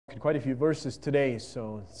Quite a few verses today,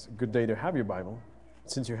 so it's a good day to have your Bible.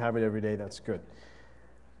 Since you have it every day, that's good.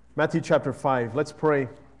 Matthew chapter 5, let's pray.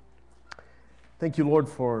 Thank you, Lord,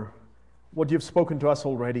 for what you've spoken to us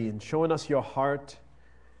already and showing us your heart,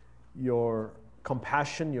 your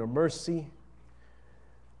compassion, your mercy,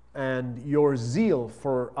 and your zeal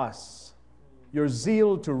for us. Your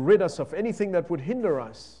zeal to rid us of anything that would hinder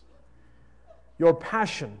us. Your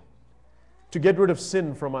passion to get rid of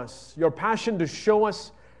sin from us. Your passion to show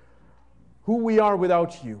us who we are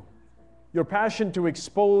without you. Your passion to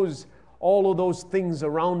expose all of those things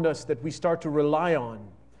around us that we start to rely on,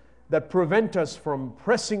 that prevent us from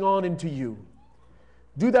pressing on into you.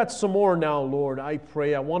 Do that some more now, Lord, I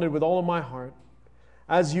pray. I want it with all of my heart.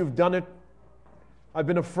 As you've done it, I've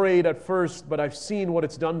been afraid at first, but I've seen what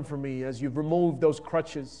it's done for me as you've removed those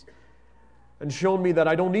crutches and shown me that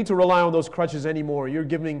I don't need to rely on those crutches anymore. You're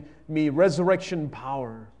giving me resurrection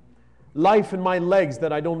power. Life in my legs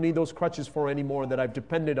that I don't need those crutches for anymore, that I've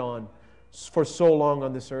depended on for so long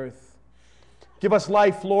on this earth. Give us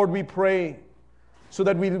life, Lord, we pray, so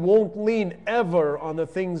that we won't lean ever on the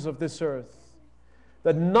things of this earth,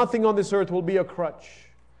 that nothing on this earth will be a crutch.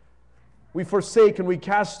 We forsake and we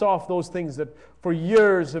cast off those things that for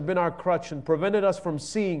years have been our crutch and prevented us from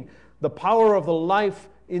seeing the power of the life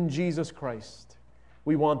in Jesus Christ.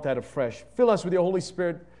 We want that afresh. Fill us with your Holy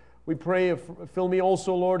Spirit. We pray, fill me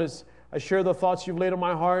also, Lord, as I share the thoughts you've laid on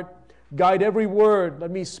my heart. Guide every word.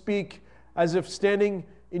 Let me speak as if standing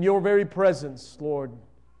in your very presence, Lord.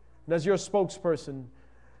 And as your spokesperson,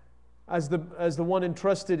 as the one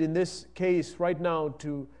entrusted in this case right now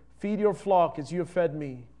to feed your flock as you have fed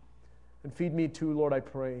me. And feed me too, Lord, I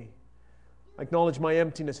pray. I acknowledge my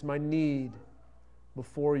emptiness and my need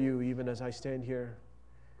before you even as I stand here.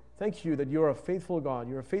 Thank you that you're a faithful God.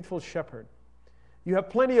 You're a faithful shepherd. You have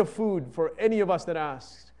plenty of food for any of us that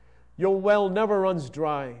asks. Your well never runs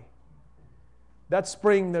dry. That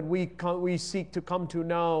spring that we seek to come to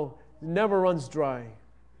now never runs dry.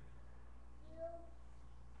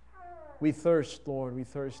 We thirst, Lord, we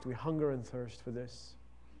thirst. We hunger and thirst for this.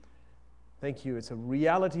 Thank you. It's a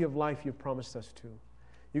reality of life you've promised us to.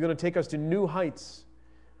 You're going to take us to new heights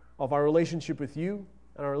of our relationship with you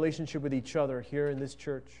and our relationship with each other here in this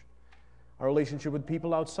church. Our relationship with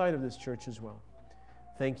people outside of this church as well.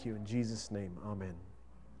 Thank you. In Jesus' name, amen.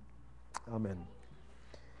 Amen.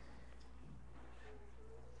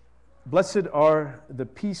 Blessed are the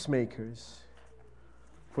peacemakers,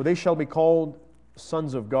 for they shall be called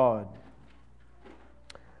sons of God.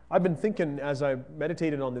 I've been thinking as I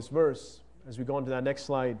meditated on this verse, as we go on to that next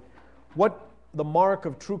slide, what the mark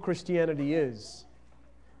of true Christianity is.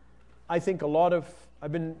 I think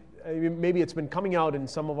maybe it's been coming out in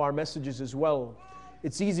some of our messages as well.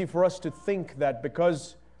 It's easy for us to think that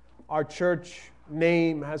because our church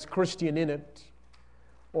name has Christian in it,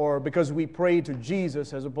 or because we pray to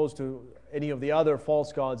Jesus as opposed to any of the other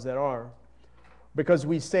false gods that are, because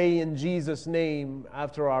we say in Jesus' name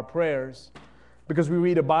after our prayers, because we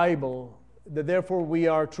read a Bible, that therefore we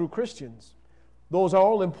are true Christians. Those are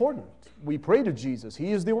all important. We pray to Jesus.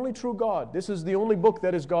 He is the only true God. This is the only book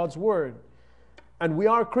that is God's Word. And we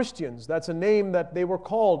are Christians. That's a name that they were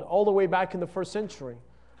called all the way back in the first century.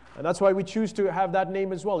 And that's why we choose to have that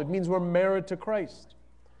name as well. It means we're married to Christ.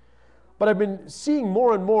 But I've been seeing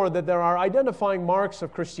more and more that there are identifying marks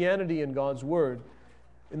of Christianity in God's Word,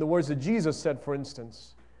 in the words that Jesus said, for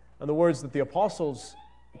instance, and the words that the apostles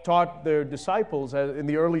taught their disciples in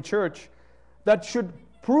the early church, that should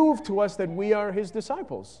prove to us that we are His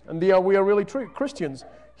disciples and we are really Christians.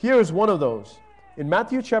 Here's one of those. In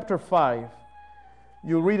Matthew chapter 5,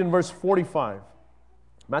 you'll read in verse 45.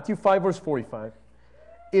 Matthew 5, verse 45.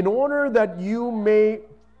 In order that you may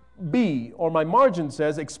be, or my margin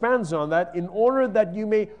says, expands on that, in order that you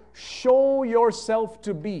may show yourself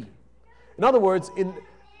to be. In other words,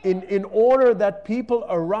 in order that people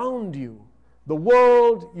around you, the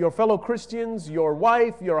world, your fellow Christians, your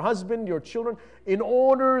wife, your husband, your children, in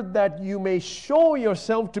order that you may show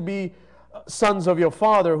yourself to be sons of your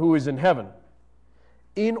Father who is in heaven.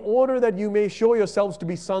 In order that you may show yourselves to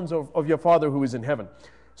be sons of your Father who is in heaven.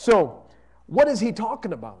 So, what is he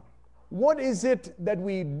talking about? What is it that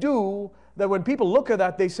we do that when people look at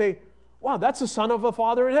that, they say, wow, that's the son of a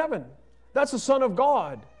Father in heaven. That's the son of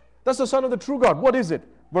God. That's the son of the true God. What is it?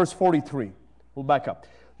 Verse 43. We'll back up.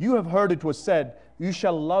 You have heard it was said, you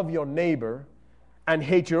shall love your neighbor and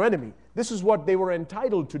hate your enemy. This is what they were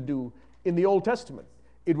entitled to do in the Old Testament.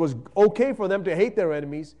 It was okay for them to hate their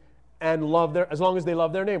enemies and love as long as they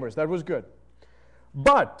love their neighbors. That was good.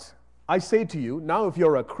 But I say to you, now if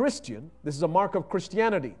you're a Christian, this is a mark of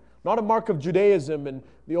Christianity, not a mark of Judaism and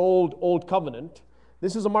the old covenant.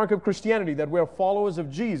 This is a mark of Christianity, that we're followers of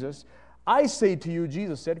Jesus. I say to you,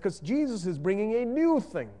 Jesus said, because Jesus is bringing a new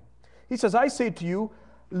thing. He says, I say to you,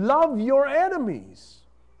 love your enemies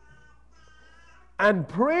and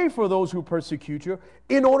pray for those who persecute you,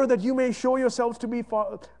 in order that you may show yourselves to be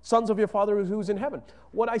sons of your Father who's in heaven.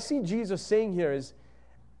 What I see Jesus saying here is,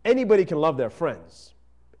 anybody can love their friends.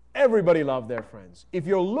 Everybody love their friends. If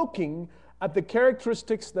you're looking at the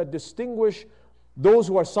characteristics that distinguish those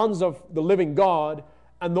who are sons of the living God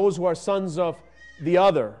and those who are sons of the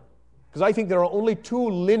other, because I think there are only two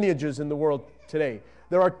lineages in the world today.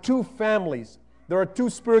 There are two families. There are two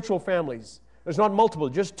spiritual families. There's not multiple,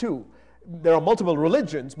 just two. There are multiple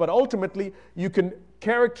religions, but ultimately you can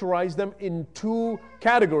characterize them in two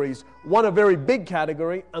categories. One a very big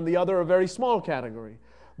category and the other a very small category.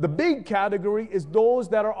 The big category is those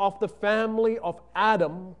that are of the family of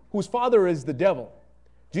Adam, whose father is the devil.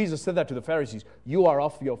 Jesus said that to the Pharisees. You are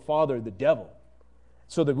of your father, the devil.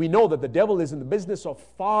 So that we know that the devil is in the business of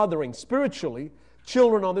fathering spiritually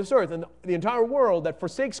children on this earth. And the entire world that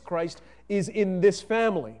forsakes Christ is in this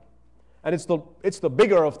family. And it's the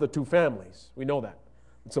bigger of the two families. We know that.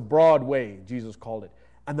 It's a broad way, Jesus called it.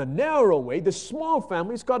 And the narrow way, the small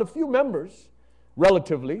family, it's got a few members,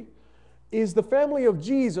 relatively, is the family of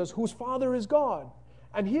Jesus, whose father is God.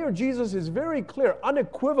 And here Jesus is very clear,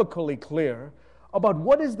 unequivocally clear, about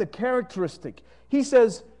what is the characteristic. He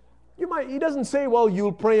says, he doesn't say, well,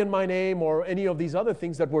 you'll pray in my name, or any of these other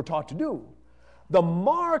things that we're taught to do. The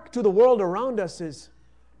mark to the world around us is,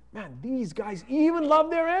 man, these guys even love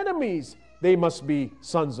their enemies. They must be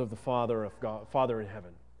sons of the Father of God, Father in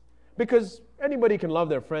heaven. Because anybody can love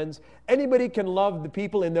their friends. Anybody can love the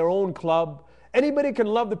people in their own club. Anybody can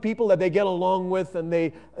love the people that they get along with and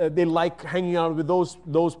they like hanging out with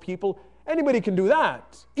those people. Anybody can do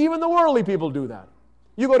that. Even the worldly people do that.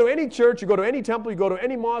 You go to any church, you go to any temple, you go to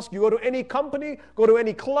any mosque, you go to any company, go to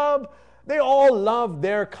any club, they all love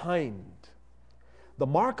their kind. The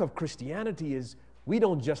mark of Christianity is we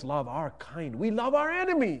don't just love our kind, we love our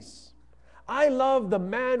enemies. I love the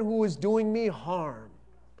man who is doing me harm.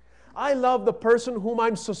 I love the person whom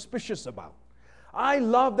I'm suspicious about. I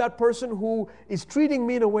love that person who is treating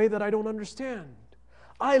me in a way that I don't understand.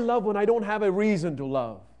 I love when I don't have a reason to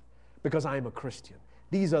love because I'm a Christian.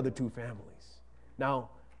 These are the two families. Now,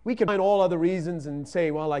 we can find all other reasons and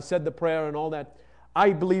say, well, I said the prayer and all that.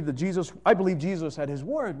 I believe Jesus had his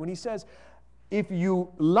word when he says, if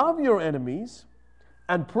you love your enemies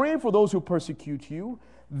and pray for those who persecute you,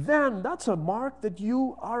 then that's a mark that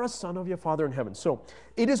you are a son of your Father in heaven. So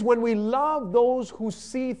it is when we love those who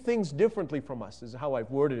see things differently from us, is how I've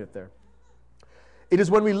worded it there. It is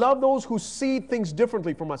when we love those who see things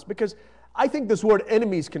differently from us, because I think this word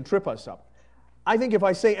enemies can trip us up. I think if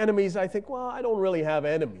I say enemies, I think, well, I don't really have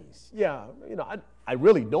enemies. Yeah, I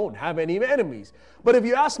really don't have any enemies. But if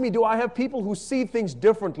you ask me, do I have people who see things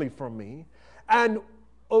differently from me, and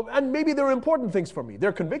maybe they're important things for me.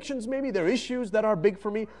 They're convictions, maybe. They're issues that are big for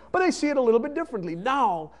me. But I see it a little bit differently.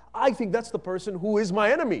 Now, I think that's the person who is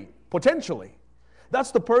my enemy, potentially. That's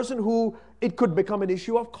the person who it could become an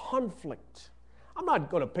issue of conflict. I'm not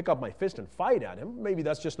going to pick up my fist and fight at him. Maybe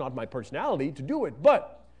that's just not my personality to do it.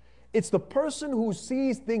 But it's the person who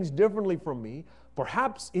sees things differently from me,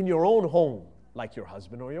 perhaps in your own home, like your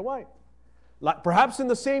husband or your wife. Like perhaps in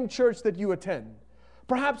the same church that you attend.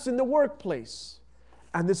 Perhaps in the workplace.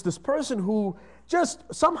 And it's this person who just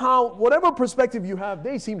somehow, whatever perspective you have,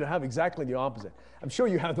 they seem to have exactly the opposite. I'm sure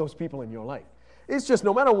you have those people in your life. It's just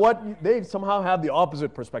no matter what, they somehow have the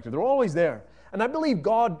opposite perspective. They're always there. And I believe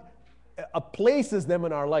God places them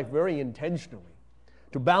in our life very intentionally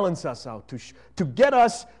to balance us out, to get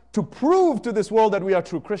us to prove to this world that we are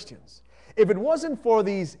true Christians. If it wasn't for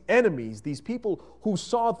these enemies, these people who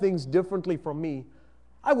saw things differently from me,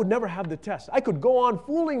 I would never have the test. I could go on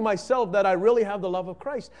fooling myself that I really have the love of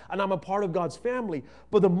Christ and I'm a part of God's family.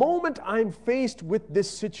 But the moment I'm faced with this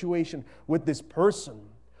situation, with this person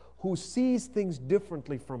who sees things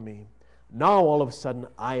differently from me, now all of a sudden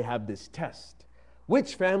I have this test.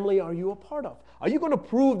 Which family are you a part of? Are you going to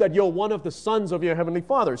prove that you're one of the sons of your Heavenly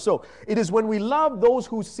Father? So it is when we love those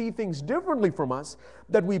who see things differently from us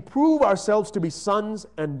that we prove ourselves to be sons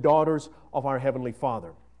and daughters of our Heavenly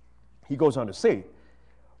Father. He goes on to say,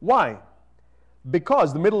 why?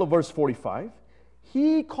 Because, the middle of verse 45,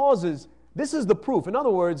 he causes, this is the proof. In other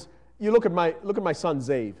words, you look at my son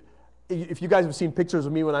Zave. If you guys have seen pictures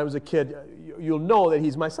of me when I was a kid, you'll know that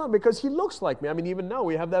he's my son because he looks like me. I mean, even now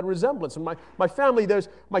we have that resemblance. And my family,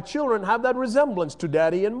 my children have that resemblance to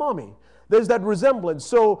daddy and mommy. There's that resemblance.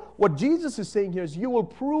 So what Jesus is saying here is you will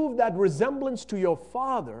prove that resemblance to your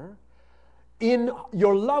father in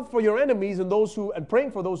your love for your enemies and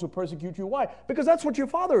praying for those who persecute you. Why? Because that's what your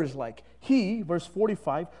Father is like. He, verse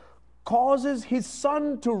 45, causes His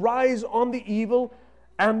sun to rise on the evil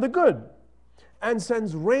and the good, and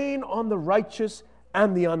sends rain on the righteous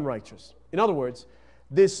and the unrighteous. In other words,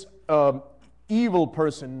 this evil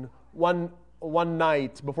person one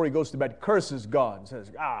night before he goes to bed curses God and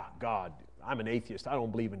says, God, I'm an atheist. I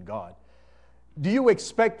don't believe in God. Do you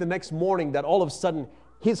expect the next morning that all of a sudden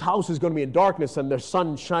his house is going to be in darkness and the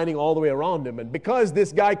sun shining all the way around him? And because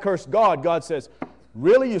this guy cursed God, God says,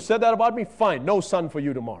 really? You said that about me? Fine, no sun for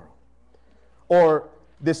you tomorrow. Or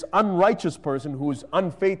this unrighteous person who's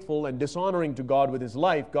unfaithful and dishonoring to God with his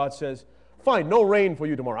life, God says, fine, no rain for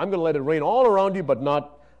you tomorrow. I'm going to let it rain all around you, but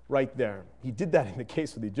not right there. He did that in the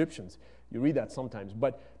case of the Egyptians. You read that sometimes.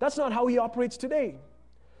 But that's not how He operates today.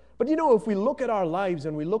 But you know, if we look at our lives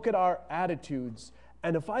and we look at our attitudes,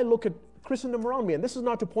 and if I look at Christendom around me, and this is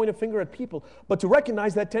not to point a finger at people, but to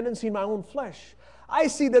recognize that tendency in my own flesh, I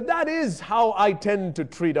see that that is how I tend to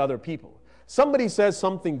treat other people. Somebody says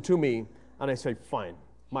something to me, and I say, fine,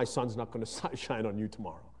 my sun's not going to shine on you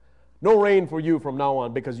tomorrow. No rain for you from now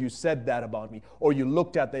on because you said that about me, or you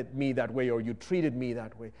looked at me that way, or you treated me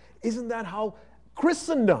that way. Isn't that how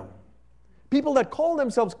Christendom, people that call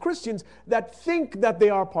themselves Christians, that think that they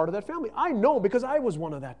are part of that family? I know, because I was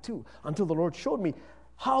one of that too, until the Lord showed me,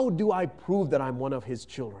 how do I prove that I'm one of His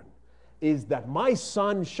children? Is that my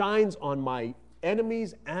sun shines on my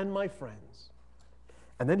enemies and my friends.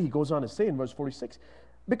 And then He goes on to say in verse 46,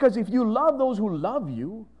 because if you love those who love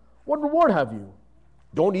you, what reward have you?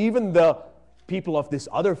 Don't even the people of this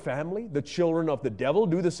other family, the children of the devil,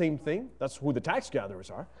 do the same thing? That's who the tax gatherers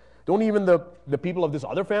are. Don't even the people of this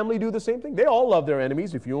other family do the same thing? They all love their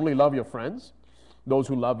enemies if you only love your friends, those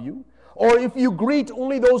who love you. Or if you greet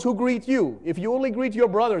only those who greet you, if you only greet your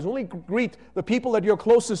brothers, only greet the people that you're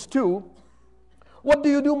closest to, what do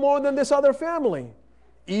you do more than this other family?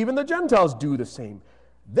 Even the Gentiles do the same.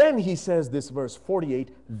 Then he says this, verse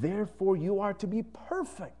 48, therefore you are to be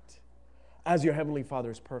perfect as your heavenly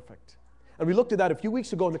Father is perfect. And we looked at that a few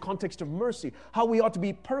weeks ago in the context of mercy, how we ought to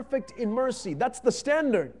be perfect in mercy. That's the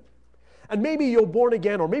standard. And maybe you're born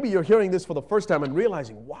again, or maybe you're hearing this for the first time and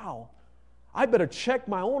realizing, wow, I better check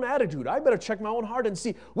my own attitude. I better check my own heart and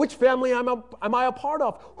see which family am I a part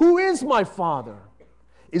of? Who is my father?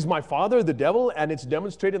 Is my father the devil? And it's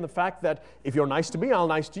demonstrated in the fact that if you're nice to me, I'll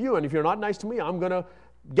nice to you. And if you're not nice to me, I'm going to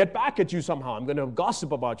get back at you somehow. I'm going to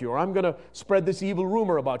gossip about you, or I'm going to spread this evil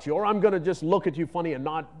rumor about you, or I'm going to just look at you funny and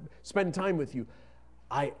not spend time with you.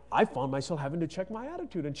 I found myself having to check my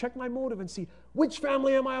attitude and check my motive and see which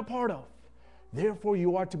family am I a part of. Therefore,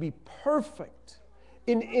 you are to be perfect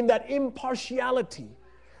in that impartiality.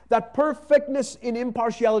 That perfectness in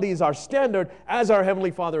impartiality is our standard, as our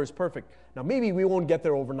Heavenly Father is perfect. Now, maybe we won't get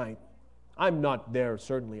there overnight. I'm not there,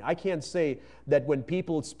 certainly. I can't say that when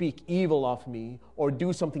people speak evil of me or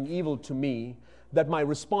do something evil to me, that my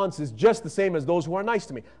response is just the same as those who are nice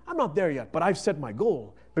to me. I'm not there yet, but I've set my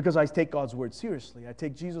goal because I take God's word seriously. I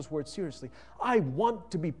take Jesus' word seriously. I want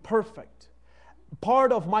to be perfect.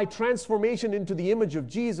 Part of my transformation into the image of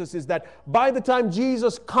Jesus is that by the time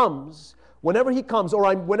Jesus comes, whenever He comes,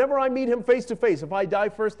 or whenever I meet Him face to face, if I die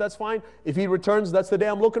first, that's fine. If He returns, that's the day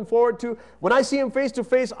I'm looking forward to. When I see Him face to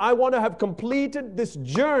face, I want to have completed this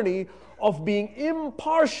journey of being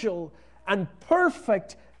impartial and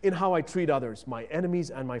perfect in how I treat others, my enemies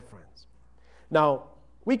and my friends. Now,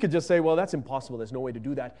 we could just say, well, that's impossible. There's no way to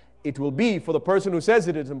do that. It will be, for the person who says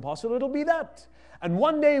it is impossible, it'll be that. And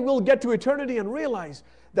one day we'll get to eternity and realize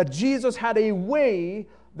that Jesus had a way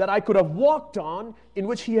that I could have walked on in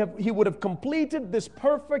which He would have completed this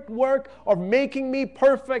perfect work of making me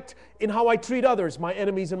perfect in how I treat others, my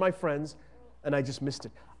enemies and my friends, and I just missed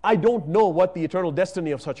it. I don't know what the eternal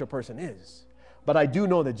destiny of such a person is, but I do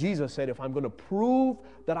know that Jesus said, if I'm going to prove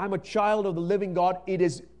that I'm a child of the living God, it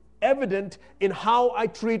is evident in how I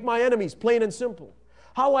treat my enemies, plain and simple.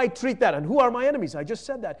 How I treat that. And who are my enemies? I just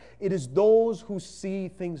said that. It is those who see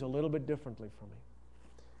things a little bit differently from me.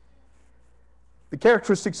 The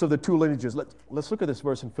characteristics of the two lineages. Let's look at this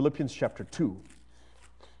verse in Philippians chapter 2.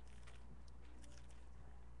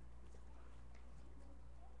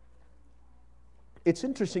 It's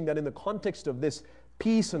interesting that in the context of this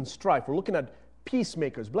peace and strife, we're looking at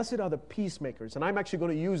peacemakers. Blessed are the peacemakers. And I'm actually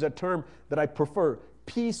going to use a term that I prefer,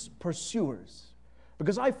 peace pursuers.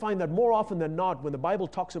 Because I find that more often than not, when the Bible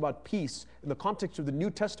talks about peace in the context of the New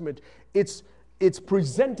Testament, it's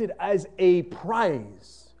presented as a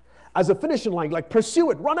prize, as a finishing line, like pursue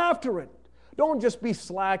it, run after it. Don't just be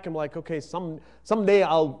slack and like, okay, someday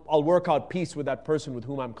I'll work out peace with that person with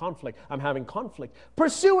whom I'm having conflict.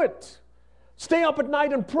 Pursue it. Stay up at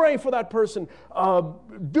night and pray for that person.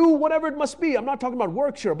 Do whatever it must be. I'm not talking about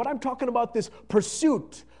work here, but I'm talking about this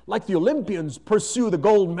pursuit, like the Olympians pursue the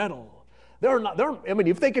gold medal.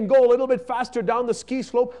 If they can go a little bit faster down the ski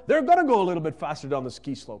slope, they're going to go a little bit faster down the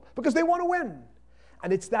ski slope because they want to win.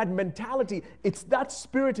 And it's that mentality, it's that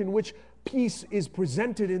spirit in which peace is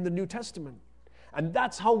presented in the New Testament. And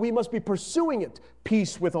that's how we must be pursuing it,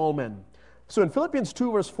 peace with all men. So in Philippians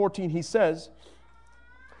 2 verse 14, he says,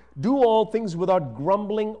 do all things without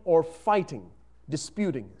grumbling or fighting,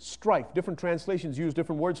 disputing, strife. Different translations use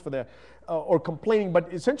different words for that, or complaining,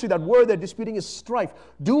 but essentially that word they're disputing is strife.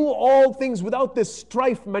 Do all things without this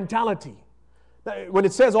strife mentality. When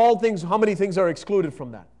it says all things, how many things are excluded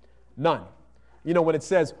from that? None. When it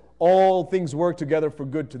says all things work together for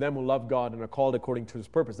good to them who love God and are called according to His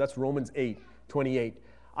purpose, that's Romans 8:28.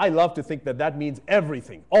 I love to think that that means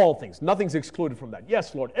everything, all things. Nothing's excluded from that.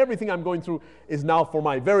 Yes, Lord, everything I'm going through is now for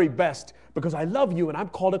my very best because I love you and I'm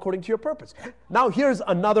called according to your purpose. Now here's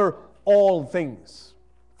another all things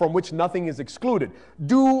from which nothing is excluded.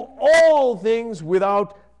 Do all things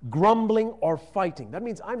without grumbling or fighting. That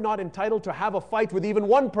means I'm not entitled to have a fight with even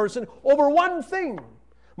one person over one thing.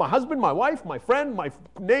 My husband, my wife, my friend, my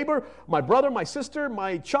neighbor, my brother, my sister,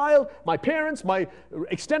 my child, my parents, my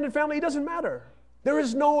extended family, it doesn't matter. There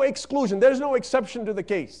is no exclusion. There's no exception to the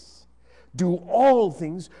case. Do all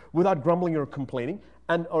things without grumbling or complaining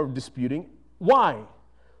or disputing. Why?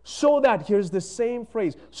 So that, here's the same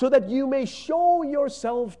phrase, so that you may show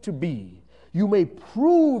yourself to be, you may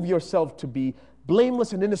prove yourself to be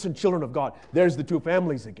blameless and innocent children of God. There's the two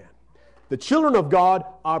families again. The children of God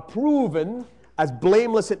are proven as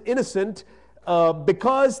blameless and innocent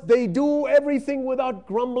because they do everything without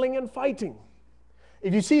grumbling and fighting.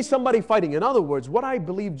 If you see somebody fighting, in other words, what I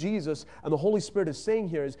believe Jesus and the Holy Spirit is saying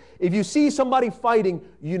here is, if you see somebody fighting,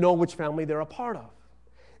 you know which family they're a part of.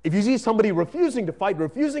 If you see somebody refusing to fight,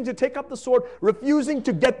 refusing to take up the sword, refusing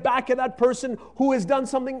to get back at that person who has done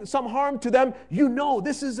some harm to them, you know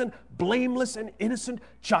this is a blameless and innocent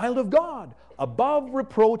child of God, above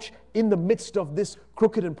reproach in the midst of this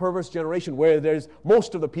crooked and perverse generation where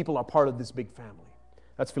most of the people are part of this big family.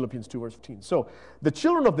 That's Philippians 2 verse 15. So the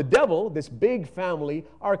children of the devil, this big family,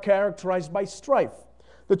 are characterized by strife.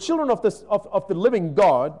 The children of the living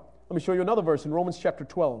God, let me show you another verse in Romans chapter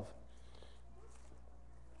 12.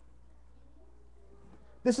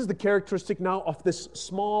 This is the characteristic now of this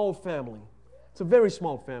small family. It's a very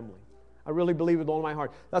small family. I really believe with all my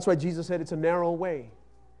heart. That's why Jesus said it's a narrow way.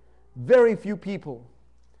 Very few people.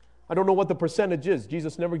 I don't know what the percentage is.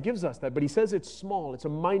 Jesus never gives us that, but He says it's small. It's a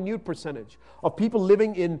minute percentage of people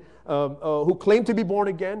living in, who claim to be born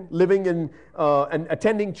again, living in and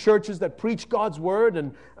attending churches that preach God's Word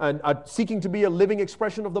and are seeking to be a living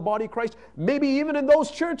expression of the body of Christ. Maybe even in those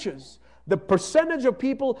churches, the percentage of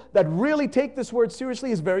people that really take this Word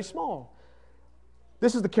seriously is very small.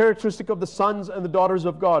 This is the characteristic of the sons and the daughters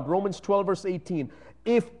of God. Romans 12 verse 18.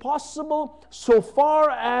 If possible, so far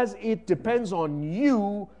as it depends on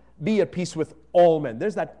you, be at peace with all men.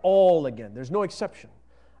 There's that all again. There's no exception.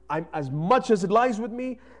 As much as it lies with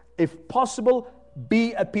me, if possible,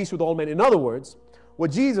 be at peace with all men. In other words,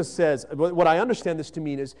 what Jesus says, what I understand this to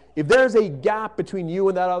mean is, if there's a gap between you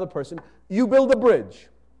and that other person, you build a bridge.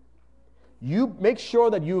 You make sure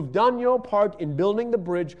that you've done your part in building the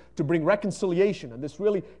bridge to bring reconciliation. And this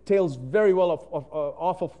really tails very well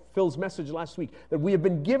off of Phil's message last week, that we have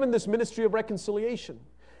been given this ministry of reconciliation.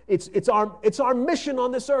 It's our mission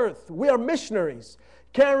on this earth. We are missionaries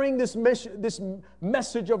carrying this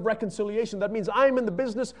message of reconciliation. That means I'm in the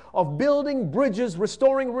business of building bridges,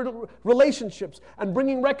 restoring relationships, and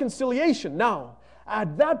bringing reconciliation. Now,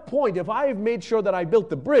 at that point, if I have made sure that I built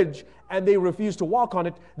the bridge and they refuse to walk on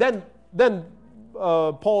it, then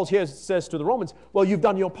Paul here says to the Romans, well, you've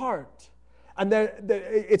done your part. And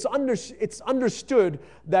it's understood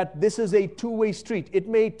that this is a two-way street. It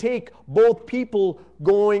may take both people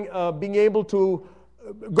being able to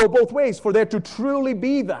go both ways for there to truly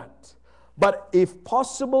be that. But if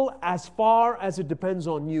possible, as far as it depends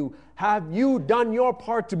on you, have you done your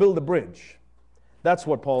part to build the bridge? That's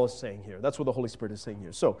what Paul is saying here. That's what the Holy Spirit is saying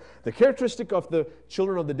here. So the characteristic of the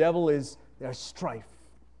children of the devil is their strife.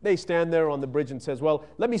 They stand there on the bridge and says, well,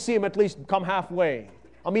 let me see him at least come halfway.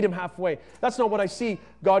 I'll meet him halfway. That's not what I see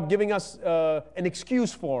God giving us an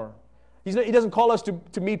excuse for. He doesn't call us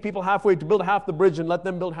to meet people halfway, to build half the bridge and let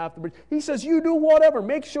them build half the bridge. He says, you do whatever.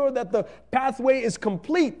 Make sure that the pathway is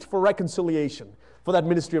complete for reconciliation, for that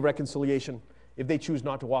ministry of reconciliation. If they choose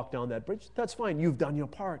not to walk down that bridge, that's fine. You've done your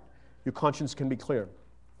part. Your conscience can be clear.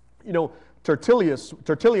 You know,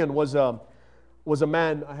 Tertullian was was a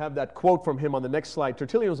man, I have that quote from him on the next slide.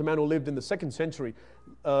 Tertullian was a man who lived in the 2nd century,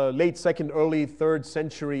 late 2nd, early 3rd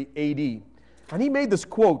century AD. And he made this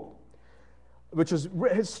quote, which has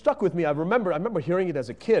stuck with me. I remember hearing it as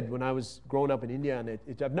a kid when I was growing up in India, and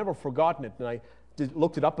I've never forgotten it. And I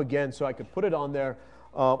looked it up again so I could put it on there,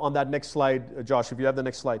 on that next slide, Josh, if you have the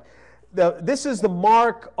next slide. This is the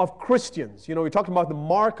mark of Christians. You know, we're talking about the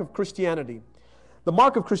mark of Christianity. The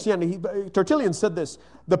mark of Christianity, Tertullian said this: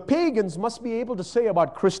 the pagans must be able to say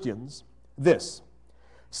about Christians this: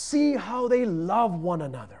 see how they love one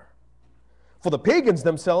another. For the pagans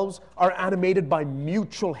themselves are animated by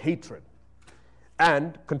mutual hatred.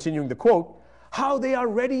 And, continuing the quote, how they are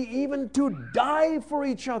ready even to die for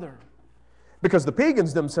each other. Because the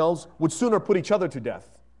pagans themselves would sooner put each other to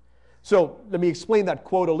death. So, let me explain that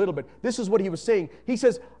quote a little bit. This is what he was saying. He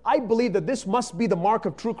says, I believe that this must be the mark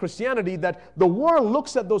of true Christianity, that the world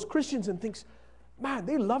looks at those Christians and thinks, man,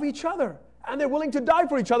 they love each other, and they're willing to die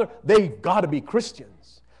for each other. They've got to be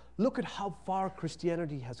Christians. Look at how far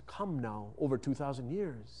Christianity has come now, over 2,000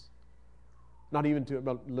 years. Not even to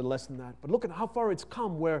about a little less than that. But look at how far it's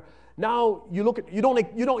come, where now you look at,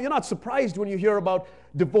 you're not surprised when you hear about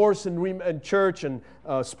divorce and church and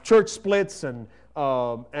church splits and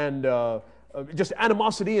just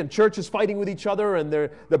animosity and churches fighting with each other, and they're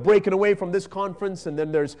breaking away from this conference, and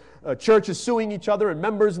then there's churches suing each other and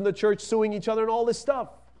members in the church suing each other and all this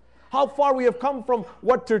stuff. How far we have come from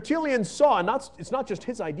what Tertullian saw, and it's not just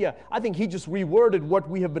his idea. I think he just reworded what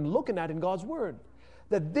we have been looking at in God's Word.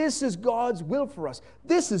 That this is God's will for us.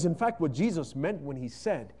 This is in fact what Jesus meant when he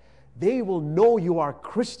said, they will know you are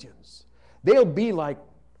Christians. They'll be like,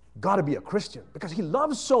 gotta be a Christian, because he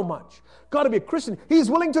loves so much. Gotta be a Christian. He's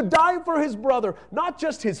willing to die for his brother, not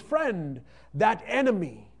just his friend, that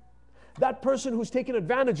enemy, that person who's taken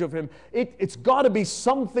advantage of him. It's gotta be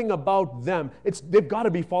something about them. They've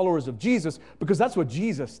gotta be followers of Jesus, because that's what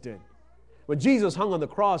Jesus did. When Jesus hung on the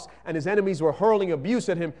cross and his enemies were hurling abuse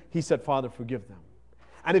at him, he said, Father, forgive them.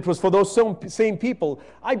 And it was for those same people.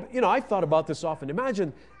 I thought about this often.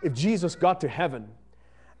 Imagine if Jesus got to heaven,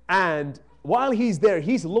 and while he's there,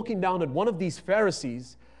 he's looking down at one of these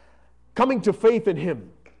Pharisees coming to faith in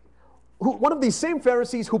him. One of these same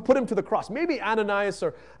Pharisees who put him to the cross. Maybe Annas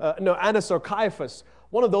or Caiaphas.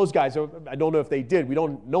 One of those guys. I don't know if they did. We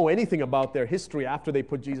don't know anything about their history after they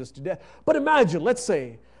put Jesus to death. But imagine, let's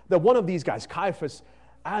say, that one of these guys, Caiaphas,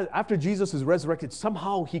 after Jesus is resurrected,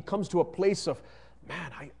 somehow he comes to a place of,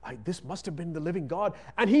 man, this must have been the living God.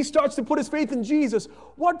 And he starts to put his faith in Jesus.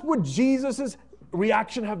 What would Jesus'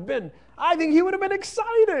 reaction have been? I think he would have been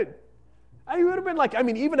excited. He would have been like,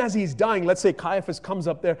 even as he's dying, let's say Caiaphas comes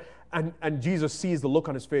up there and Jesus sees the look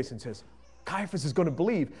on his face and says, Caiaphas is going to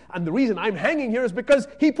believe. And the reason I'm hanging here is because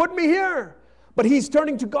he put me here. But he's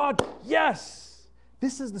turning to God. Yes,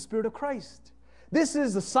 this is the Spirit of Christ. This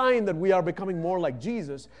is the sign that we are becoming more like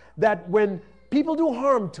Jesus, that when people do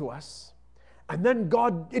harm to us, and then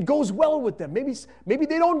it goes well with them. Maybe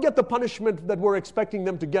they don't get the punishment that we're expecting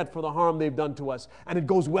them to get for the harm they've done to us. And it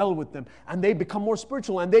goes well with them. And they become more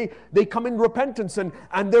spiritual. And they come in repentance. And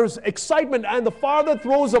there's excitement. And the father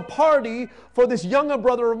throws a party for this younger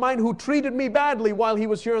brother of mine who treated me badly while he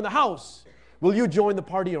was here in the house. Will you join the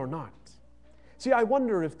party or not? See, I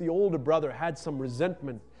wonder if the older brother had some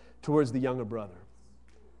resentment towards the younger brother.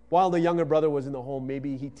 While the younger brother was in the home,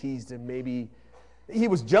 maybe he teased him, maybe he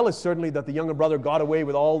was jealous, certainly, that the younger brother got away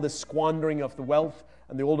with all this squandering of the wealth,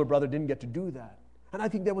 and the older brother didn't get to do that. And I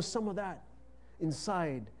think there was some of that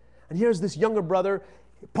inside. And here's this younger brother,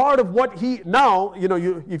 part of what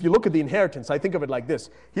if you look at the inheritance, I think of it like this.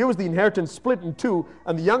 Here was the inheritance split in two,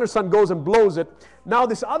 and the younger son goes and blows it. Now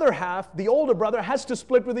this other half, the older brother has to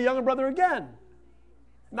split with the younger brother again.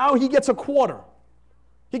 Now he gets a quarter.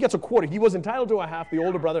 He gets a quarter. He was entitled to a half, the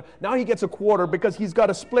older brother. Now he gets a quarter because he's got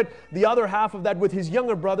to split the other half of that with his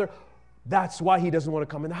younger brother. That's why he doesn't want to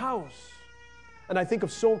come in the house. And I think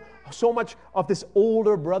of so much of this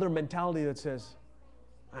older brother mentality that says,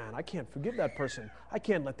 man, I can't forgive that person. I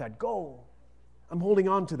can't let that go. I'm holding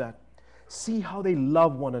on to that. See how they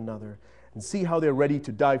love one another and see how they're ready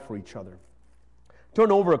to die for each other.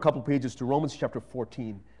 Turn over a couple pages to Romans chapter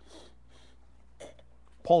 14.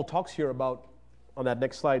 Paul talks here about, on that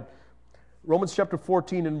next slide, Romans chapter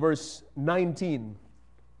 14 and verse 19.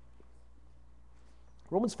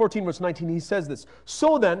 Romans 14 verse 19, he says this,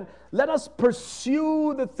 so then, let us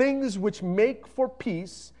pursue the things which make for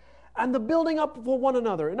peace and the building up for one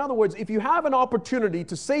another. In other words, if you have an opportunity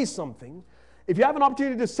to say something,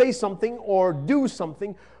 or do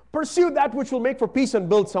something, pursue that which will make for peace and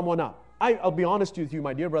build someone up. I'll be honest with you,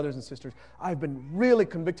 my dear brothers and sisters, I've been really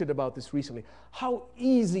convicted about this recently. How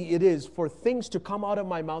easy it is for things to come out of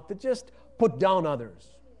my mouth that just put down others.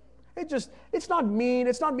 It's not mean,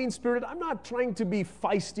 it's not mean-spirited. I'm not trying to be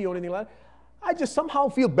feisty or anything like that. I just somehow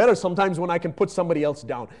feel better sometimes when I can put somebody else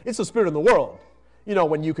down. It's the spirit in the world. You know,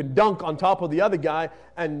 when you can dunk on top of the other guy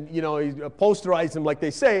and, you know, posterize him like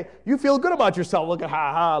they say, you feel good about yourself. Look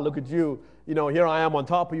at you. You know, here I am on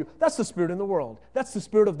top of you. That's the spirit in the world. That's the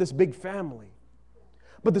spirit of this big family.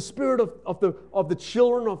 But the spirit of the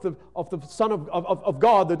children of the Son of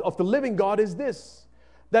God, of the living God is this,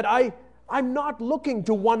 that I'm not looking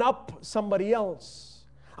to one-up somebody else.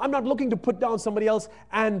 I'm not looking to put down somebody else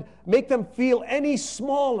and make them feel any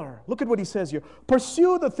smaller. Look at what he says here.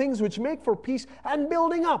 Pursue the things which make for peace and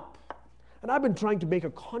building up. And I've been trying to make a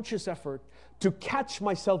conscious effort to catch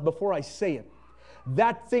myself before I say it.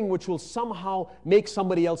 That thing which will somehow make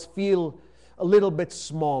somebody else feel a little bit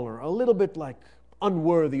smaller, a little bit like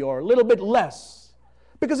unworthy or a little bit less,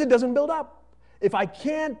 because it doesn't build up. If I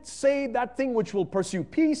can't say that thing which will pursue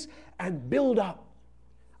peace and build up,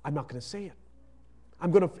 I'm not going to say it. I'm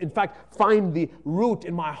going to, in fact, find the root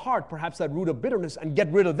in my heart, perhaps that root of bitterness, and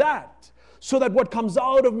get rid of that. So that what comes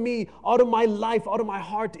out of me, out of my life, out of my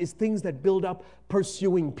heart is things that build up,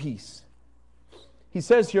 pursuing peace. He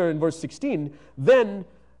says here in verse 16, then,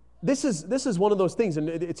 this is one of those things, and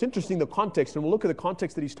it's interesting the context, and we'll look at the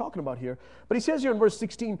context that he's talking about here. But he says here in verse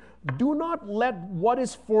 16, do not let what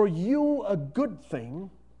is for you a good thing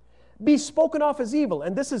be spoken of as evil.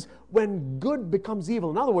 And this is when good becomes evil.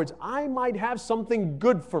 In other words, I might have something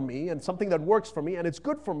good for me and something that works for me and it's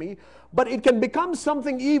good for me, but it can become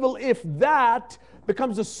something evil if that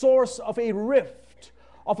becomes a source of a rift,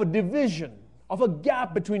 of a division, of a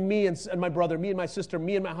gap between me and my brother, me and my sister,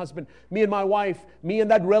 me and my husband, me and my wife, me and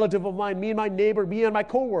that relative of mine, me and my neighbor, me and my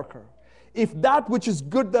coworker. If that which is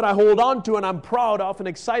good that I hold on to and I'm proud of and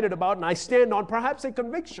excited about and I stand on, perhaps a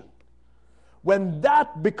conviction, when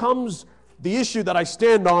that becomes the issue that I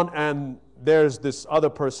stand on and there's this other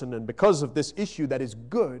person, and because of this issue that is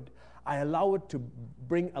good, I allow it to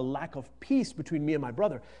bring a lack of peace between me and my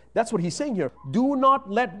brother. That's what he's saying here. Do not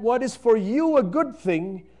let what is for you a good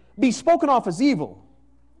thing be spoken of as evil.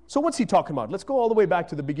 So what's he talking about? Let's go all the way back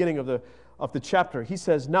to the beginning of the chapter. He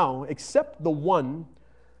says, now, except the one,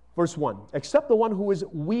 verse 1, except the one who is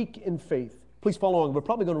weak in faith. Please follow along. We're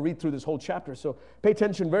probably going to read through this whole chapter, so pay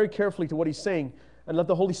attention very carefully to what he's saying and let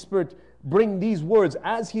the Holy Spirit bring these words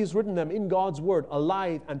as he has written them in God's word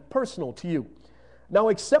alive and personal to you. Now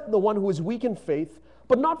accept the one who is weak in faith,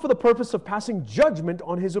 but not for the purpose of passing judgment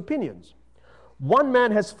on his opinions. One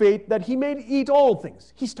man has faith that he may eat all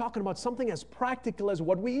things. He's talking about something as practical as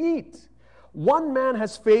what we eat. One man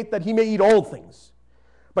has faith that he may eat all things,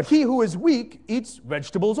 but he who is weak eats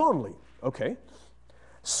vegetables only. Okay.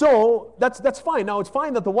 So that's fine. Now it's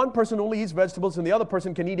fine that the one person only eats vegetables and the other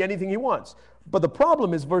person can eat anything he wants. But the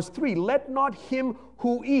problem is verse 3, let not him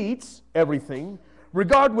who eats everything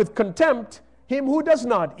regard with contempt him who does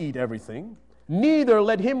not eat everything. Neither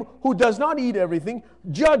let him who does not eat everything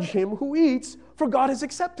judge him who eats, for God has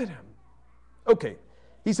accepted him. Okay,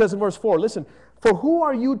 he says in verse 4, listen, for who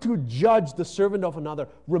are you to judge the servant of another?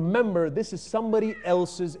 Remember, this is somebody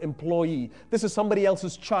else's employee. This is somebody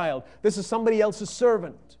else's child. This is somebody else's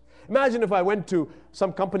servant. Imagine if I went to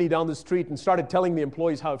some company down the street and started telling the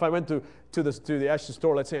employees how, if I went to the Ashley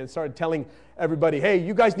store, let's say, and started telling everybody, hey,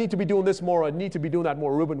 you guys need to be doing this more, or need to be doing that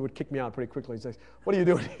more. Reuben would kick me out pretty quickly. He'd say, what are you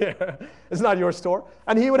doing here? It's not your store.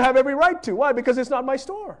 And he would have every right to. Why? Because it's not my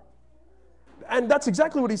store. And that's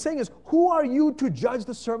exactly what he's saying is, who are you to judge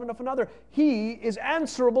the servant of another? He is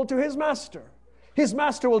answerable to his master. His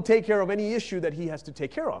master will take care of any issue that he has to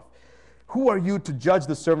take care of. Who are you to judge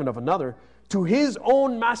the servant of another? To his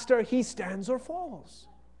own master he stands or falls.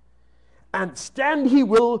 And stand he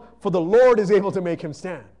will, for the Lord is able to make him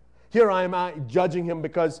stand. Here I am judging him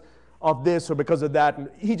because of this or because of that. And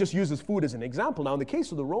he just uses food as an example. Now, in the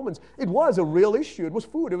case of the Romans, it was a real issue. It was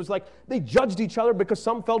food. It was like they judged each other because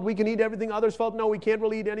some felt we can eat everything. Others felt, no, we can't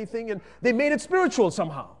really eat anything. And they made it spiritual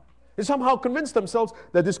somehow. They somehow convinced themselves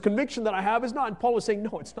that this conviction that I have is not. And Paul was saying,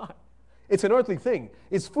 no, it's not. It's an earthly thing.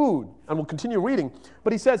 It's food. And we'll continue reading.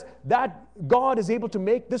 But he says that God is able to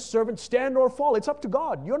make this servant stand or fall. It's up to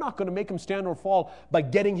God. You're not going to make him stand or fall by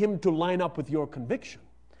getting him to line up with your conviction.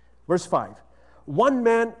 Verse 5. One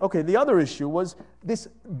man, okay, the other issue was this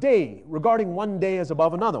day, regarding one day as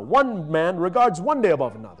above another. One man regards one day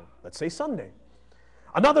above another. Let's say Sunday.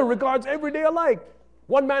 Another regards every day alike.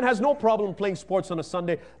 One man has no problem playing sports on a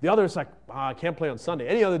Sunday. The other is like, I can't play on Sunday.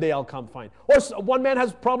 Any other day I'll come fine. Or one man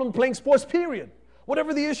has problem playing sports, period.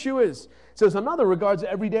 Whatever the issue is. It says, another regards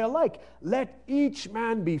every day alike. Let each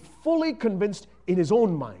man be fully convinced in his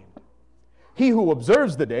own mind. He who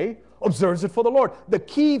observes the day, observes it for the Lord. The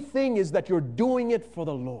key thing is that you're doing it for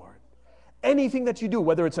the Lord. Anything that you do,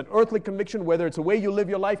 whether it's an earthly conviction, whether it's the way you live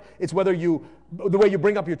your life, it's the way you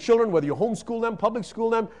bring up your children, whether you homeschool them, public school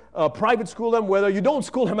them, private school them, whether you don't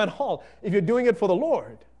school them at all. If you're doing it for the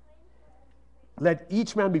Lord, let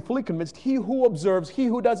each man be fully convinced. He who observes, he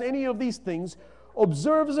who does any of these things,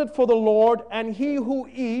 observes it for the Lord, and he who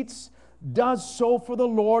eats does so for the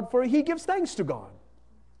Lord, for he gives thanks to God.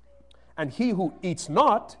 And he who eats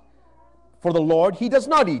not for the Lord, he does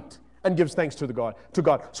not eat and gives thanks to God.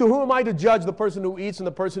 So who am I to judge the person who eats and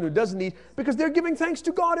the person who doesn't eat? Because they're giving thanks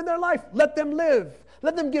to God in their life. Let them live.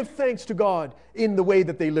 Let them give thanks to God in the way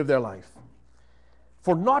that they live their life.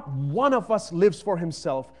 For not one of us lives for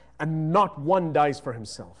himself, and not one dies for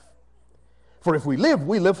himself. For if we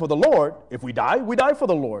live for the Lord. If we die for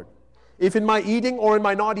the Lord. If in my eating or in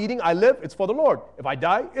my not eating I live, it's for the Lord. If I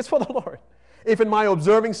die, it's for the Lord. If in my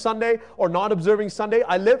observing Sunday or not observing Sunday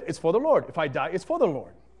I live, it's for the Lord. If I die, it's for the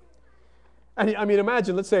Lord. And I mean,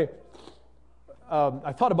 imagine, let's say,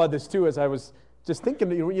 I thought about this too as I was just thinking,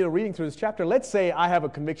 reading through this chapter. Let's say I have a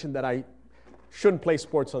conviction that I shouldn't play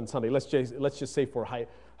sports on Sunday. Let's just say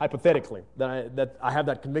hypothetically that I have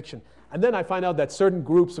that conviction. And then I find out that certain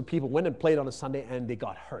groups of people went and played on a Sunday and they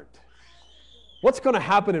got hurt. What's going to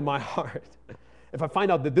happen in my heart if I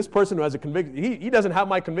find out that this person who has a conviction, he doesn't have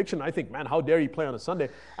my conviction? I think, man, how dare he play on a Sunday?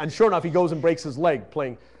 And sure enough, he goes and breaks his leg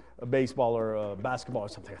playing baseball or basketball or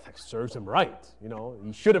something. I think serves him right.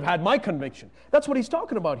 He should have had my conviction. That's what he's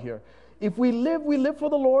talking about here. If we live for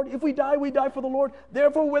the Lord. If we die for the Lord.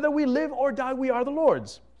 Therefore, whether we live or die, we are the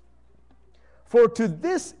Lord's. For to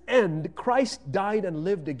this end, Christ died and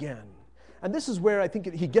lived again. And this is where I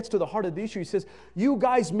think he gets to the heart of the issue. He says, you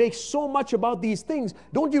guys make so much about these things.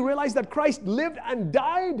 Don't you realize that Christ lived and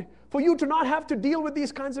died for you to not have to deal with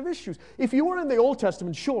these kinds of issues? If you were in the Old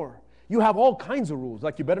Testament, sure, you have all kinds of rules,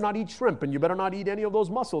 like you better not eat shrimp, and you better not eat any of those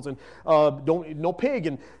mussels, and no pig,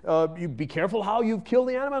 and you be careful how you kill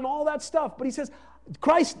the animal, and all that stuff. But he says,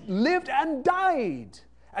 Christ lived and died.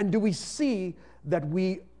 And do we see that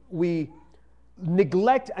we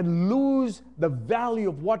neglect and lose the value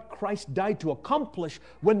of what Christ died to accomplish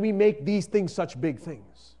when we make these things such big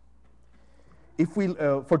things?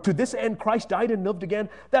 For to this end Christ died and lived again,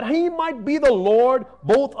 that he might be the Lord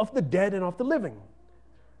both of the dead and of the living.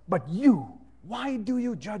 But you, why do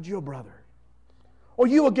you judge your brother? Or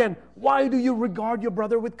you again, why do you regard your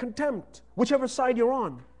brother with contempt, whichever side you're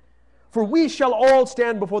on? For we shall all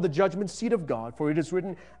stand before the judgment seat of God, for it is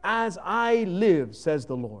written, as I live, says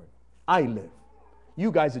the Lord. I live.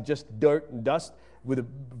 You guys are just dirt and dust with a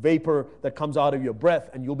vapor that comes out of your breath,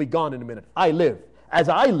 and you'll be gone in a minute. I live. As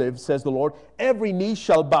I live, says the Lord, every knee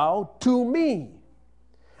shall bow to me.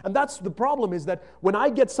 And that's the problem, is that when I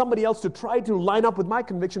get somebody else to try to line up with my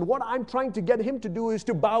conviction, what I'm trying to get him to do is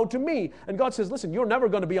to bow to me. And God says, listen, you're never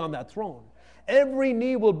going to be on that throne. Every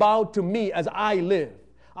knee will bow to me as I live.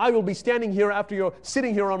 I will be sitting here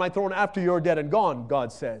on my throne after you're dead and gone,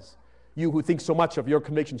 God says. You who think so much of your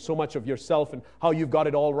conviction, so much of yourself and how you've got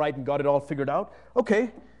it all right and got it all figured out.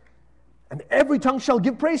 Okay. And every tongue shall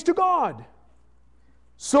give praise to God.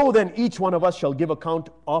 So then each one of us shall give account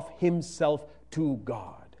of himself to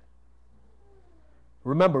God.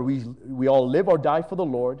 Remember, we all live or die for the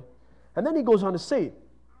Lord. And then he goes on to say,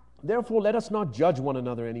 therefore let us not judge one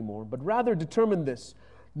another anymore, but rather determine this,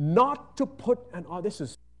 not to put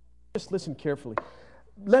just listen carefully.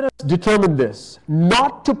 Let us determine this,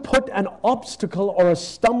 not to put an obstacle or a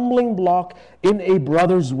stumbling block in a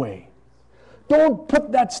brother's way. Don't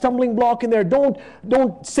put that stumbling block in there. Don't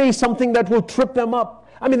say something that will trip them up.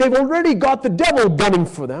 I mean, they've already got the devil gunning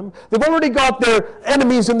for them. They've already got their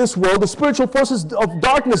enemies in this world, the spiritual forces of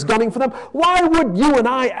darkness gunning for them. Why would you and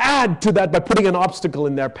I add to that by putting an obstacle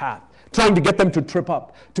in their path, trying to get them to trip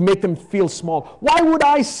up, to make them feel small? Why would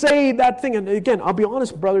I say that thing? And again, I'll be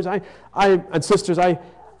honest, brothers and sisters, I'm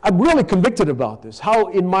really convicted about this. How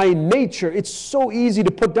in my nature, it's so easy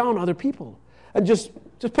to put down other people and just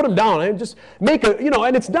put them down and just make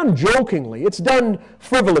and it's done jokingly. It's done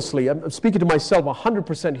frivolously. I'm speaking to myself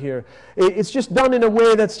 100% here. It's just done in a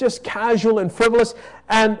way that's just casual and frivolous.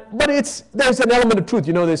 But there's an element of truth.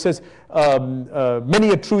 It says, many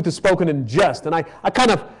a truth is spoken in jest. And I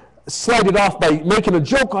kind of slide it off by making a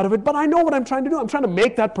joke out of it, but I know what I'm trying to do. I'm trying to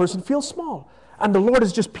make that person feel small. And the Lord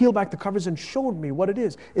has just peeled back the covers and shown me what it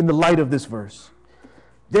is in the light of this verse.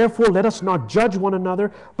 Therefore, let us not judge one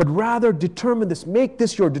another, but rather determine this. Make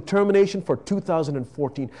this your determination for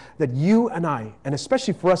 2014, that you and I, and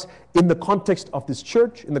especially for us in the context of this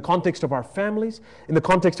church, in the context of our families, in the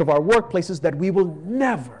context of our workplaces, that we will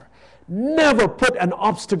never, never put an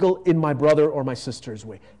obstacle in my brother or my sister's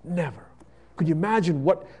way. Never. Could you imagine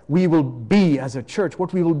what we will be as a church,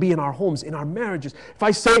 what we will be in our homes, in our marriages? If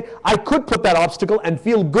I say I could put that obstacle and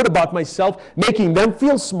feel good about myself, making them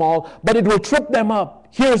feel small, but it will trip them up.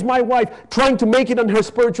 Here's my wife trying to make it on her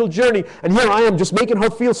spiritual journey, and here I am just making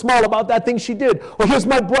her feel small about that thing she did. Or here's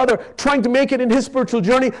my brother trying to make it in his spiritual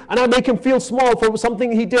journey, and I make him feel small for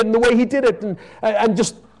something he did and the way he did it, and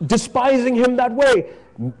just despising him that way.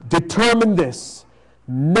 Determine this.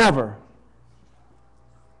 Never.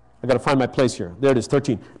 I got to find my place here. There it is,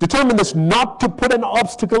 13. Determine this, not to put an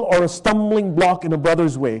obstacle or a stumbling block in a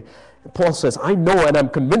brother's way. Paul says, I know and I'm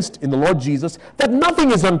convinced in the Lord Jesus that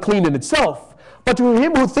nothing is unclean in itself, but to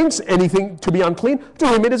him who thinks anything to be unclean, to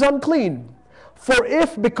him it is unclean. For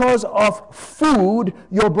if because of food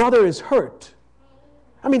your brother is hurt,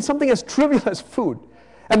 I mean something as trivial as food,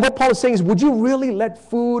 and what Paul is saying is, would you really let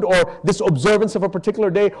food or this observance of a particular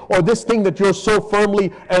day or this thing that you're so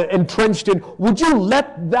firmly entrenched in, would you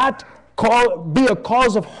let that be a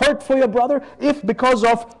cause of hurt for your brother? If because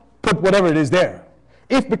of, put whatever it is there,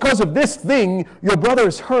 if because of this thing your brother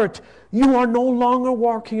is hurt, you are no longer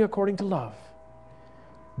walking according to love.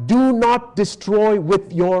 Do not destroy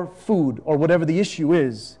with your food, or whatever the issue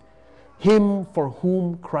is, him for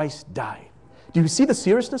whom Christ died. Do you see the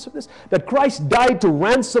seriousness of this? That Christ died to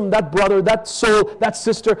ransom that brother, that soul, that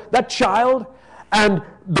sister, that child. And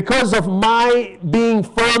because of my being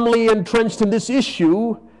firmly entrenched in this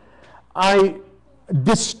issue, I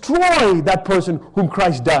destroy that person whom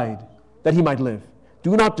Christ died, that he might live.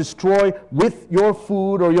 Do not destroy with your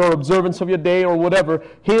food or your observance of your day or whatever,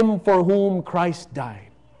 him for whom Christ died.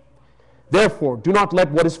 Therefore, do not let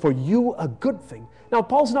what is for you a good thing. Now,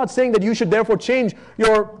 Paul's not saying that you should therefore change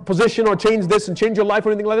your position or change this and change your life or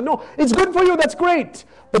anything like that. No, it's good for you, that's great.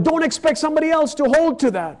 But don't expect somebody else to hold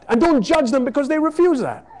to that. And don't judge them because they refuse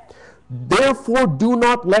that. Therefore, do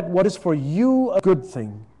not let what is for you a good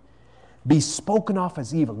thing be spoken of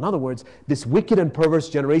as evil. In other words, this wicked and perverse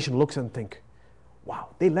generation looks and thinks, wow,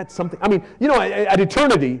 they let something. I mean, you know, at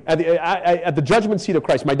eternity, at the judgment seat of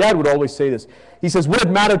Christ, my dad would always say this. He says, would it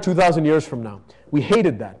matter 2,000 years from now? We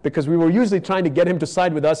hated that because we were usually trying to get him to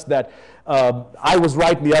side with us that I was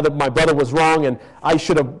right and my brother was wrong and I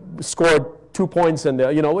should have scored 2 points and,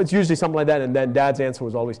 you know, it's usually something like that. And then Dad's answer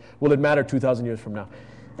was always, will it matter 2,000 years from now?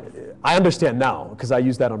 I understand now because I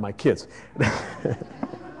use that on my kids.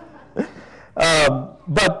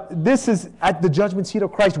 But this is at the judgment seat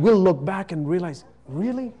of Christ. We'll look back and realize,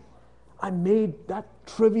 really? I made that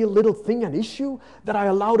trivial little thing an issue? That I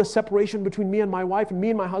allowed a separation between me and my wife and me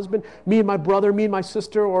and my husband, me and my brother, me and my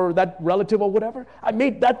sister, or that relative or whatever? I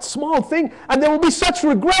made that small thing, and there will be such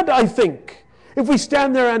regret, I think, if we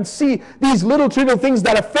stand there and see these little trivial things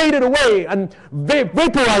that have faded away and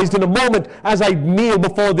vaporized in a moment as I kneel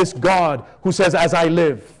before this God who says, as I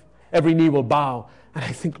live, every knee will bow. And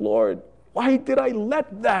I think, Lord, why did I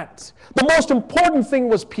let that? The most important thing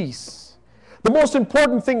was peace. The most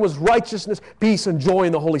important thing was righteousness, peace, and joy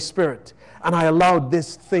in the Holy Spirit. And I allowed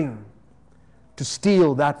this thing to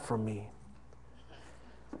steal that from me.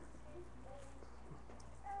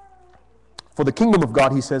 For the kingdom of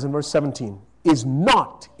God, he says in verse 17, is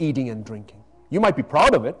not eating and drinking. You might be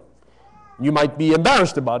proud of it. You might be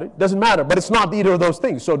embarrassed about it. Doesn't matter. But it's not either of those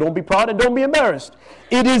things. So don't be proud and don't be embarrassed.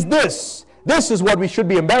 It is this. This is what we should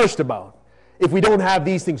be embarrassed about. If we don't have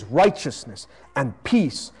these things, righteousness and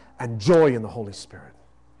peace and joy in the Holy Spirit.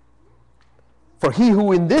 For he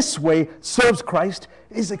who in this way serves Christ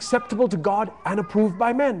is acceptable to God and approved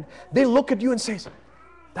by men. They look at you and say,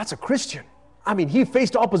 that's a Christian. I mean, he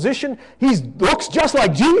faced opposition. He looks just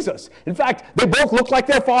like Jesus. In fact, they both look like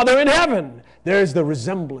their Father in heaven. There's the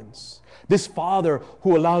resemblance. This Father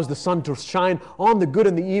who allows the sun to shine on the good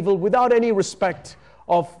and the evil without any respect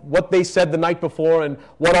of what they said the night before and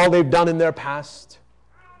what all they've done in their past.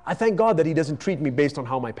 I thank God that he doesn't treat me based on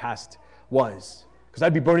how my past was, because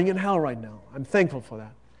I'd be burning in hell right now. I'm thankful for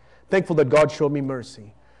that. Thankful that God showed me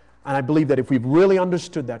mercy. And I believe that if we've really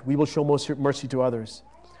understood that, we will show mercy to others.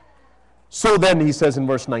 So then, he says in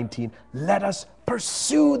verse 19, let us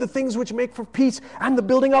pursue the things which make for peace and the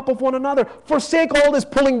building up of one another. Forsake all this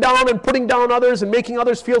pulling down and putting down others and making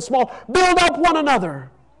others feel small. Build up one another.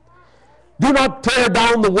 Do not tear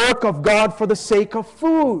down the work of God for the sake of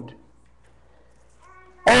food.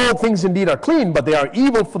 All things indeed are clean, but they are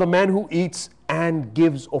evil for the man who eats and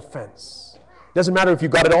gives offense. Doesn't matter if you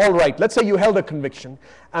got it all right. Let's say you held a conviction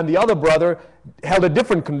and the other brother held a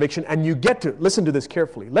different conviction, and you get to, listen to this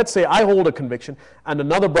carefully. Let's say I hold a conviction and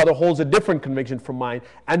another brother holds a different conviction from mine,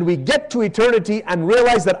 and we get to eternity and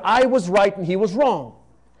realize that I was right and he was wrong.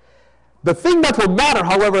 The thing that will matter,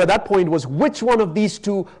 however, at that point was which one of these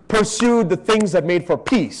two pursued the things that made for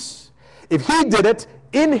peace. If he did it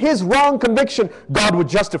in his wrong conviction, God would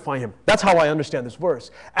justify him. That's how I understand this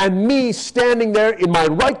verse. And me standing there in my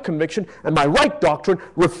right conviction and my right doctrine,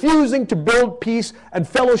 refusing to build peace and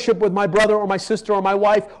fellowship with my brother or my sister or my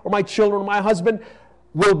wife or my children or my husband,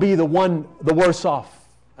 will be the worse off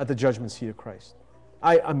at the judgment seat of Christ.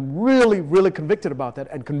 I'm really, really convicted about that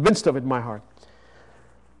and convinced of it in my heart.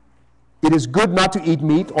 It is good not to eat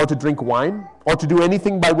meat or to drink wine or to do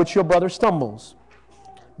anything by which your brother stumbles.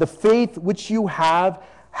 The faith which you have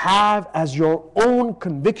as your own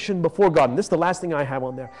conviction before God. And this is the last thing I have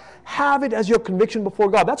on there. Have it as your conviction before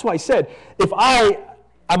God. That's why I said, if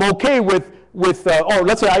I'm okay with or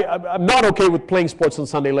let's say I'm not okay with playing sports on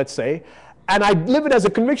Sunday, let's say, and I live it as a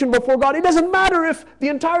conviction before God, it doesn't matter if the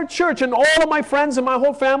entire church and all of my friends and my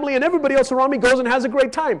whole family and everybody else around me goes and has a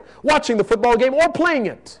great time watching the football game or playing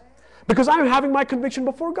it, because I'm having my conviction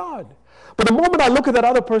before God. But the moment I look at that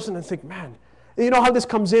other person and think, man, you know how this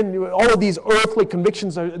comes in, all of these earthly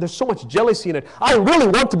convictions, there's so much jealousy in it. I really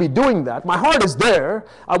want to be doing that. My heart is there.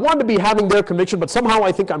 I want to be having their conviction, but somehow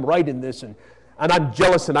I think I'm right in this, and I'm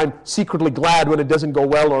jealous, and I'm secretly glad when it doesn't go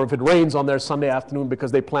well, or if it rains on their Sunday afternoon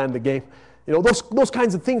because they planned the game. You know, those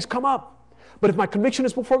kinds of things come up. But if my conviction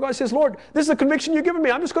is before God, says, Lord, this is the conviction you've given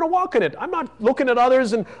me. I'm just going to walk in it. I'm not looking at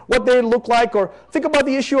others and what they look like, or think about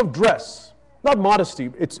the issue of dress. Not modesty.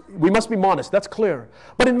 We must be modest. That's clear.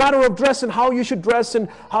 But in matter of dress and how you should dress and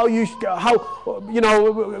how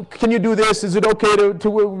can you do this? Is it okay to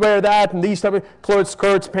wear that and these type of clothes,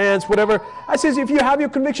 skirts, pants, whatever? I says, if you have your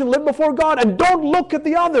conviction, live before God and don't look at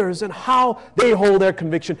the others and how they hold their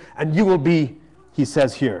conviction, and you will be, he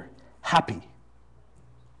says here, happy.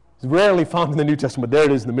 It's rarely found in the New Testament. There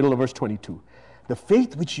it is in the middle of verse 22. The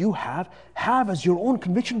faith which you have as your own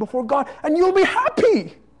conviction before God, and you'll be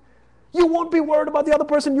happy. You won't be worried about the other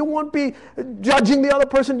person. You won't be judging the other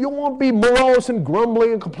person. You won't be morose and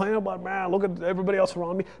grumbling and complaining about, man, look at everybody else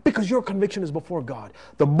around me, because your conviction is before God.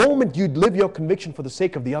 The moment you live your conviction for the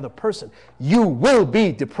sake of the other person, you will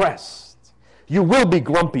be depressed. You will be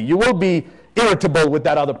grumpy. You will be irritable with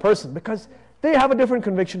that other person because they have a different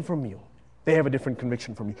conviction from you. They have a different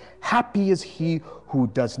conviction from you. Happy is he who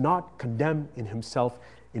does not condemn in himself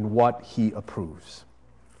in what he approves.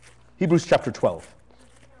 Hebrews chapter 12.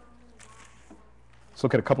 Let's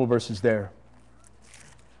look at a couple verses there.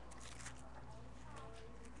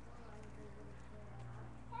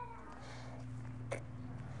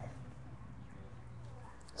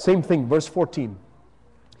 Same thing, verse 14.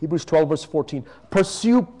 Hebrews 12, verse 14.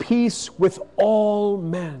 Pursue peace with all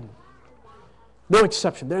men. No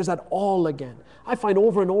exception. There's that all again. I find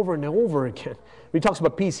over and over and over again, when he talks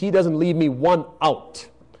about peace, he doesn't leave me one out.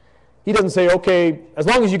 He doesn't say, okay, as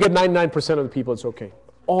long as you get 99% of the people, it's okay.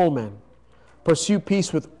 All men. Pursue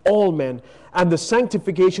peace with all men, and the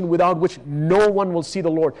sanctification without which no one will see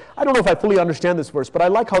the Lord. I don't know if I fully understand this verse, but I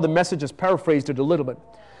like how the Message has paraphrased it a little bit.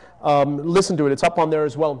 Listen to it. It's up on there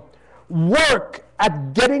as well. Work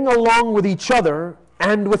at getting along with each other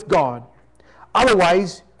and with God.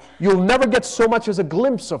 Otherwise, you'll never get so much as a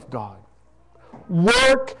glimpse of God.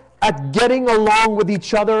 Work at getting along with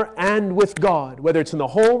each other and with God, whether it's in the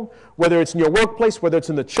home, whether it's in your workplace, whether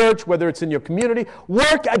it's in the church, whether it's in your community.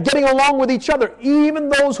 Work at getting along with each other, even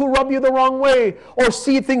those who rub you the wrong way or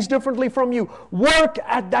see things differently from you. Work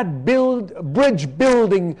at that bridge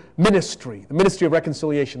building ministry, the ministry of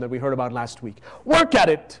reconciliation that we heard about last week. Work at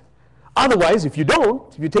it. Otherwise, if you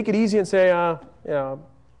take it easy and say,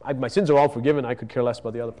 my sins are all forgiven, I could care less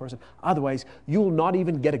about the other person. Otherwise, you will not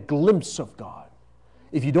even get a glimpse of God.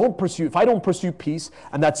 If I don't pursue peace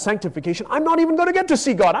and that sanctification, I'm not even going to get to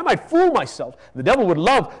see God. I might fool myself. The devil would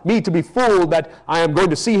love me to be fooled that I am going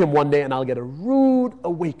to see him one day and I'll get a rude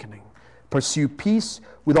awakening. Pursue peace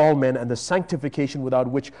with all men and the sanctification without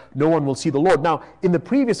which no one will see the Lord. Now, in the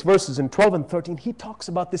previous verses in 12 and 13, he talks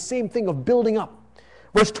about the same thing of building up.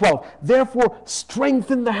 Verse 12, therefore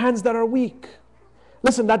strengthen the hands that are weak.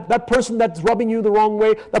 Listen, that person that's rubbing you the wrong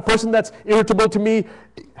way, that person that's irritable to me,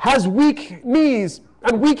 has weak knees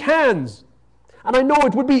and weak hands. And I know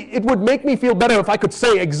it would make me feel better if I could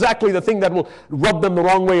say exactly the thing that will rub them the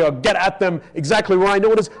wrong way or get at them exactly where I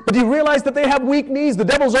know it is. But do you realize that they have weak knees? The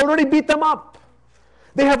devil's already beat them up.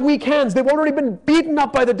 They have weak hands. They've already been beaten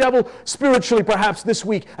up by the devil spiritually perhaps this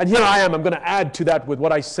week. And here I am. I'm going to add to that with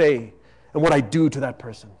what I say and what I do to that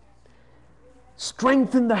person.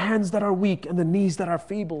 Strengthen the hands that are weak and the knees that are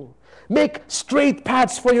feeble. Make straight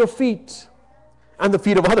paths for your feet and the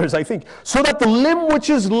feet of others, I think, so that the limb which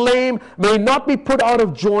is lame may not be put out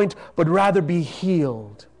of joint, but rather be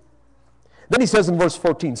healed. Then he says in verse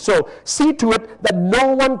 14, so see to it that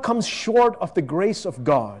no one comes short of the grace of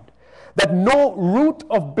God, that no root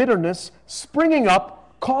of bitterness springing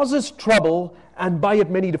up causes trouble, and by it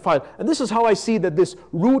many defiled. And this is how I see that this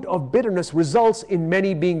root of bitterness results in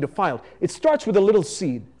many being defiled. It starts with a little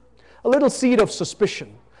seed of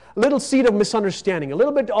suspicion, a little seed of misunderstanding, a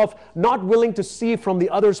little bit of not willing to see from the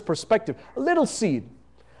other's perspective, a little seed.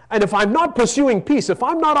 And if I'm not pursuing peace, if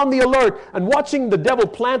I'm not on the alert and watching the devil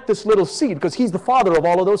plant this little seed, because he's the father of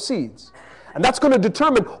all of those seeds, and that's going to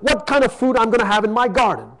determine what kind of fruit I'm going to have in my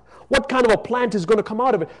garden, what kind of a plant is going to come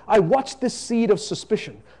out of it. I watch this seed of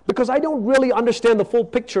suspicion because I don't really understand the full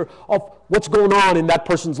picture of what's going on in that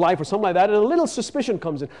person's life or something like that, and a little suspicion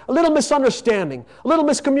comes in, a little misunderstanding, a little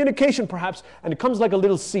miscommunication perhaps, and it comes like a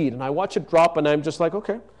little seed, and I watch it drop, and I'm just like,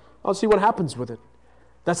 okay, I'll see what happens with it.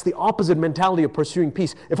 That's the opposite mentality of pursuing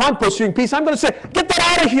peace. If I'm pursuing peace, I'm going to say, get that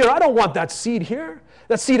out of here. I don't want that seed here.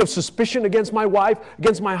 That seed of suspicion against my wife,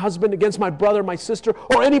 against my husband, against my brother, my sister,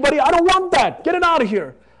 or anybody. I don't want that. Get it out of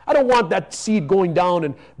here. I don't want that seed going down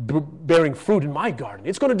and bearing fruit in my garden.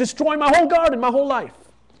 It's going to destroy my whole garden, my whole life.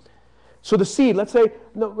 So the seed, let's say,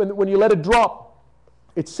 when you let it drop,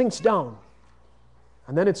 it sinks down.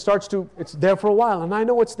 And then it's there for a while, and I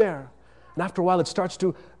know it's there. And after a while, it starts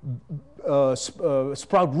to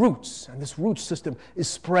sprout roots, and this root system is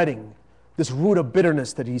spreading, this root of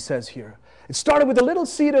bitterness that he says here. It started with a little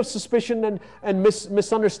seed of suspicion and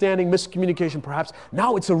misunderstanding, miscommunication perhaps.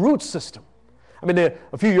 Now it's a root system. I mean,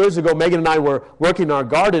 a few years ago, Megan and I were working in our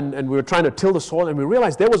garden, and we were trying to till the soil, and we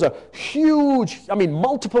realized there was a huge,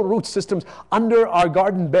 multiple root systems under our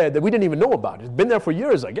garden bed that we didn't even know about. It's been there for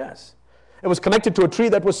years, I guess. It was connected to a tree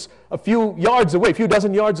that was a few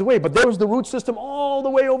dozen yards away, but there was the root system all the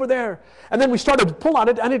way over there. And then we started to pull on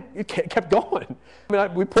it, and it kept going.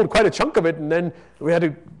 We pulled quite a chunk of it, and then we had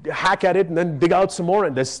to hack at it and then dig out some more,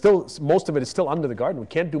 and most of it is still under the garden. We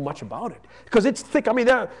can't do much about it because it's thick.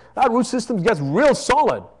 That root system gets real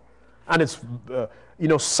solid, and it's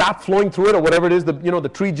sap flowing through it or whatever it is.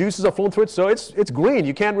 The tree juices are flowing through it, so it's green.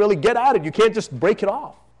 You can't really get at it. You can't just break it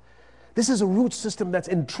off. This is a root system that's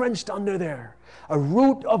entrenched under there, a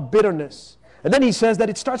root of bitterness. And then he says that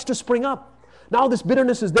it starts to spring up. Now this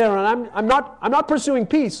bitterness is there, and I'm not pursuing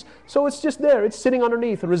peace, so it's just there. It's sitting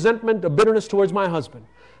underneath a resentment, a bitterness towards my husband,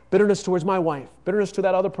 bitterness towards my wife, bitterness to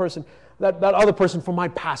that other person, that other person from my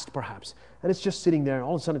past perhaps. And it's just sitting there.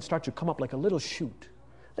 All of a sudden it starts to come up like a little shoot.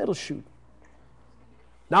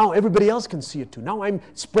 Now everybody else can see it too. Now I'm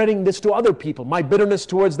spreading this to other people. My bitterness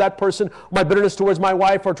towards that person, my bitterness towards my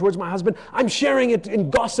wife or towards my husband, I'm sharing it in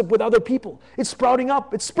gossip with other people. It's sprouting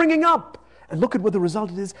up. It's springing up. And look at what the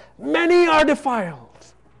result is. Many are defiled.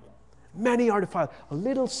 Many are defiled. A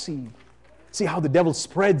little seed. See how the devil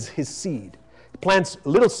spreads his seed. He plants a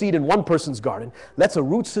little seed in one person's garden, lets a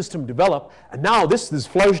root system develop, and now this is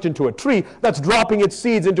flourished into a tree that's dropping its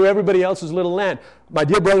seeds into everybody else's little land. My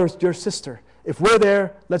dear brother, dear sister, if we're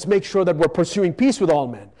there, let's make sure that we're pursuing peace with all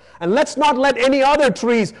men. And let's not let any other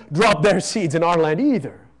trees drop their seeds in our land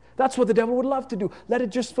either. That's what the devil would love to do. Let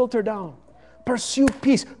it just filter down. Pursue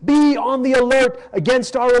peace. Be on the alert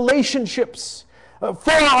against our relationships,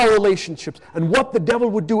 for our relationships. And what the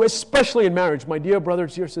devil would do, especially in marriage, my dear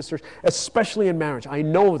brothers, dear sisters, especially in marriage. I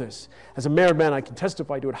know this. As a married man, I can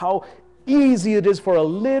testify to it. How easy it is for a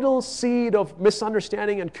little seed of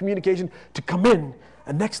misunderstanding and communication to come in.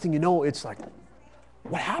 And next thing you know, it's like,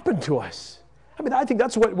 what happened to us? I think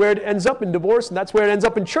that's where it ends up in divorce, and that's where it ends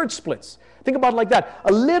up in church splits. Think about it like that.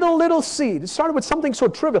 A little seed. It started with something so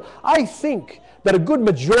trivial. I think that a good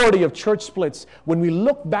majority of church splits, when we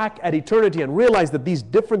look back at eternity and realize that these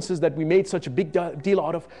differences that we made such a big deal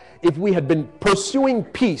out of, if we had been pursuing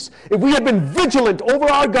peace, if we had been vigilant over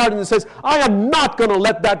our garden and says, I am not going to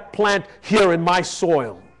let that plant here in my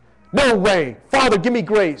soil. No way. Father, give me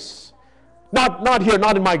grace. Not here,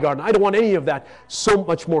 not in my garden. I don't want any of that. So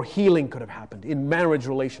much more healing could have happened in marriage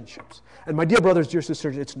relationships. And my dear brothers, dear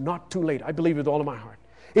sisters, it's not too late. I believe with all of my heart.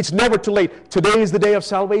 It's never too late. Today is the day of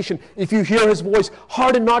salvation. If you hear his voice,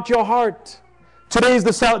 harden not your heart. Today is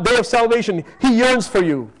the day of salvation. He yearns for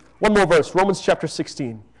you. One more verse, Romans chapter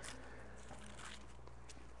 16.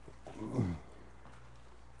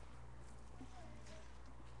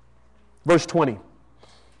 Verse 20.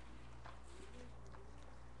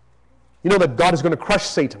 You know that God is going to crush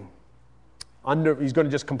Satan. He's going to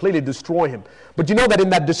just completely destroy him. But you know that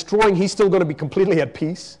in that destroying, he's still going to be completely at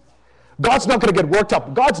peace. God's not going to get worked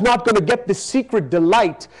up. God's not going to get the secret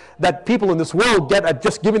delight that people in this world get at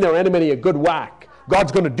just giving their enemy a good whack.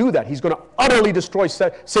 God's going to do that. He's going to utterly destroy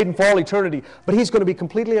Satan for all eternity. But he's going to be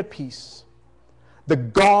completely at peace. The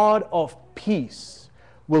God of peace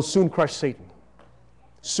will soon crush Satan.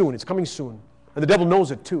 Soon. It's coming soon. And the devil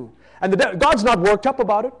knows it too. And God's not worked up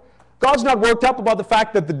about it. God's not worked up about the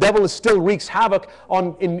fact that the devil still wreaks havoc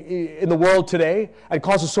in the world today and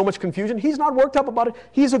causes so much confusion. He's not worked up about it.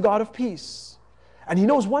 He's a God of peace. And he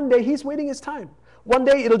knows one day he's waiting his time. One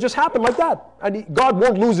day it'll just happen like that. And God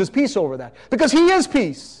won't lose his peace over that. Because he is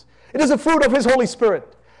peace. It is a fruit of his Holy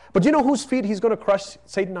Spirit. But do you know whose feet he's going to crush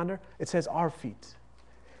Satan under? It says our feet.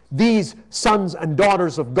 These sons and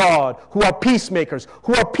daughters of God who are peacemakers,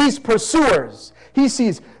 who are peace pursuers. He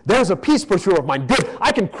sees, there's a peace pursuer of mine. Good,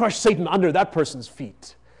 I can crush Satan under that person's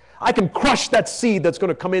feet. I can crush that seed that's going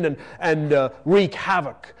to come in and wreak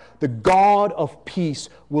havoc. The God of peace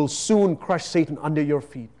will soon crush Satan under your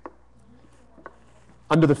feet.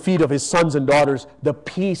 Under the feet of his sons and daughters, the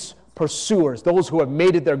peace pursuers, those who have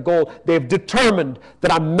made it their goal. They've determined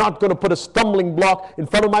that I'm not going to put a stumbling block in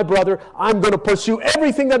front of my brother. I'm going to pursue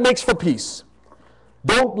everything that makes for peace.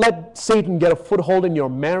 Don't let Satan get a foothold in your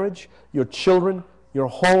marriage, your children, your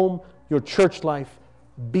home, your church life.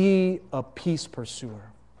 Be a peace pursuer.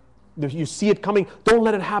 If you see it coming, don't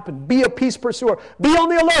let it happen. Be a peace pursuer. Be on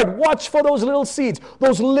the alert. Watch for those little seeds,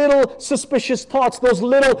 those little suspicious thoughts, those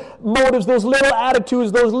little motives, those little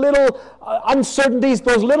attitudes, those little uncertainties,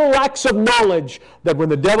 those little lacks of knowledge, that when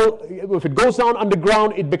the devil, if it goes down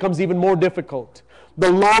underground, it becomes even more difficult. The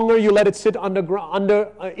longer you let it sit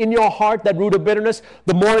in your heart, that root of bitterness,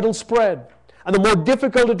 the more it'll spread. And the more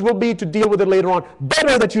difficult it will be to deal with it later on.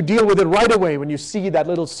 Better that you deal with it right away when you see that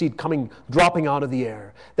little seed dropping out of the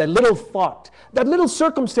air. That little thought, that little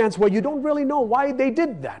circumstance where you don't really know why they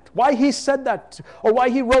did that, why he said that, or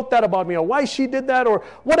why he wrote that about me, or why she did that, or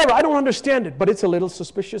whatever. I don't understand it, but it's a little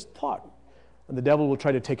suspicious thought. And the devil will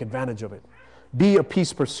try to take advantage of it. Be a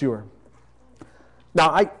peace pursuer.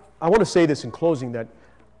 Now, I want to say this in closing, that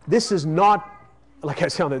this is not, like I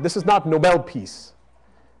said, this is not Nobel peace.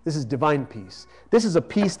 This is divine peace. This is a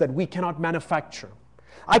peace that we cannot manufacture.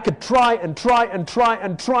 I could try and try and try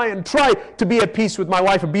and try and try to be at peace with my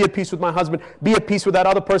wife, or be at peace with my husband, be at peace with that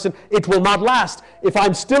other person. It will not last. If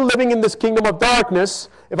I'm still living in this kingdom of darkness,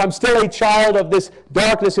 if I'm still a child of this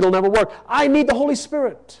darkness, it'll never work. I need the Holy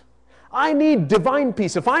Spirit. I need divine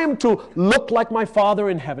peace. If I am to look like my Father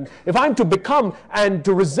in heaven, if I'm to become and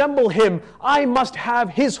to resemble Him, I must have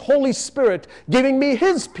His Holy Spirit giving me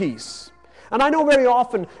His peace. And I know very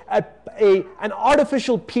often an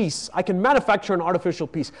artificial peace, I can manufacture an artificial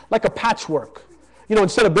peace, like a patchwork. You know,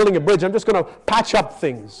 instead of building a bridge, I'm just going to patch up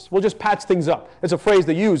things. We'll just patch things up. It's a phrase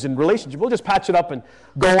they use in relationship. We'll just patch it up and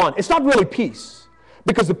go on. It's not really peace,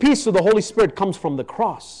 because the peace of the Holy Spirit comes from the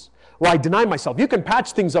cross, where I deny myself. You can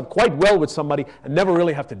patch things up quite well with somebody and never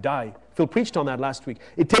really have to die. Phil preached on that last week.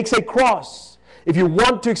 It takes a cross. If you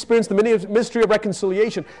want to experience the ministry of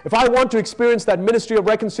reconciliation, if I want to experience that ministry of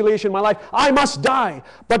reconciliation in my life, I must die.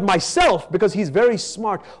 But myself, because he's very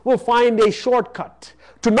smart, will find a shortcut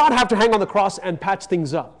to not have to hang on the cross and patch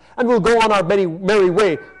things up. And we'll go on our merry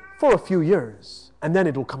way for a few years, and then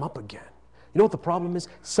it'll come up again. You know what the problem is?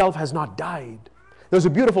 Self has not died. There's a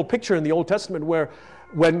beautiful picture in the Old Testament where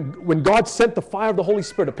when God sent the fire of the Holy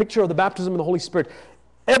Spirit, a picture of the baptism of the Holy Spirit,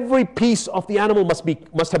 every piece of the animal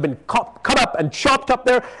must have been cut up and chopped up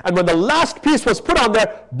there. And when the last piece was put on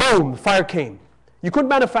there, boom, fire came. You couldn't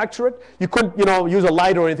manufacture it. You couldn't, use a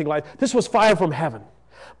light or anything like that. This was fire from heaven.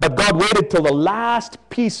 But God waited till the last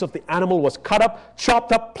piece of the animal was cut up,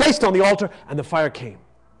 chopped up, placed on the altar, and the fire came.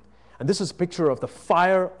 And this is a picture of the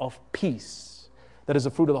fire of peace that is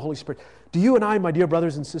the fruit of the Holy Spirit. Do you and I, my dear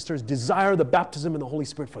brothers and sisters, desire the baptism in the Holy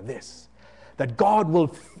Spirit for this? That God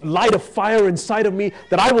will light a fire inside of me,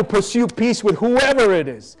 that I will pursue peace with whoever it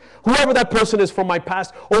is, whoever that person is from my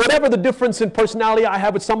past, or whatever the difference in personality I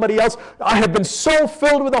have with somebody else. I have been so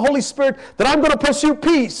filled with the Holy Spirit that I'm going to pursue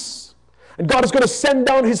peace. And God is going to send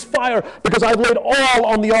down His fire, because I've laid all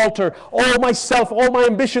on the altar, all myself, all my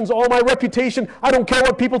ambitions, all my reputation. I don't care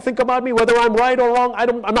what people think about me, whether I'm right or wrong.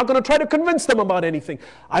 I'm not going to try to convince them about anything.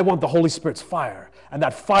 I want the Holy Spirit's fire, and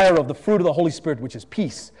that fire of the fruit of the Holy Spirit, which is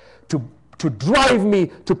peace, to drive me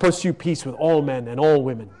to pursue peace with all men and all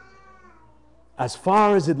women. As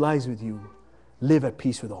far as it lies with you, live at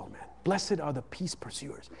peace with all men. Blessed are the peace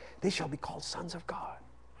pursuers. They shall be called sons of God.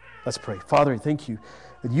 Let's pray. Father, thank you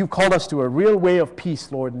that you've called us to a real way of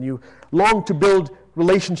peace, Lord, and you long to build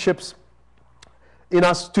relationships in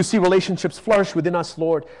us, to see relationships flourish within us,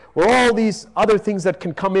 Lord, where all these other things that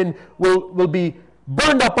can come in will be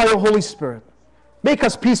burned up by the Holy Spirit. Make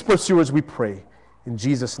us peace pursuers, we pray. In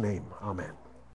Jesus' name, amen.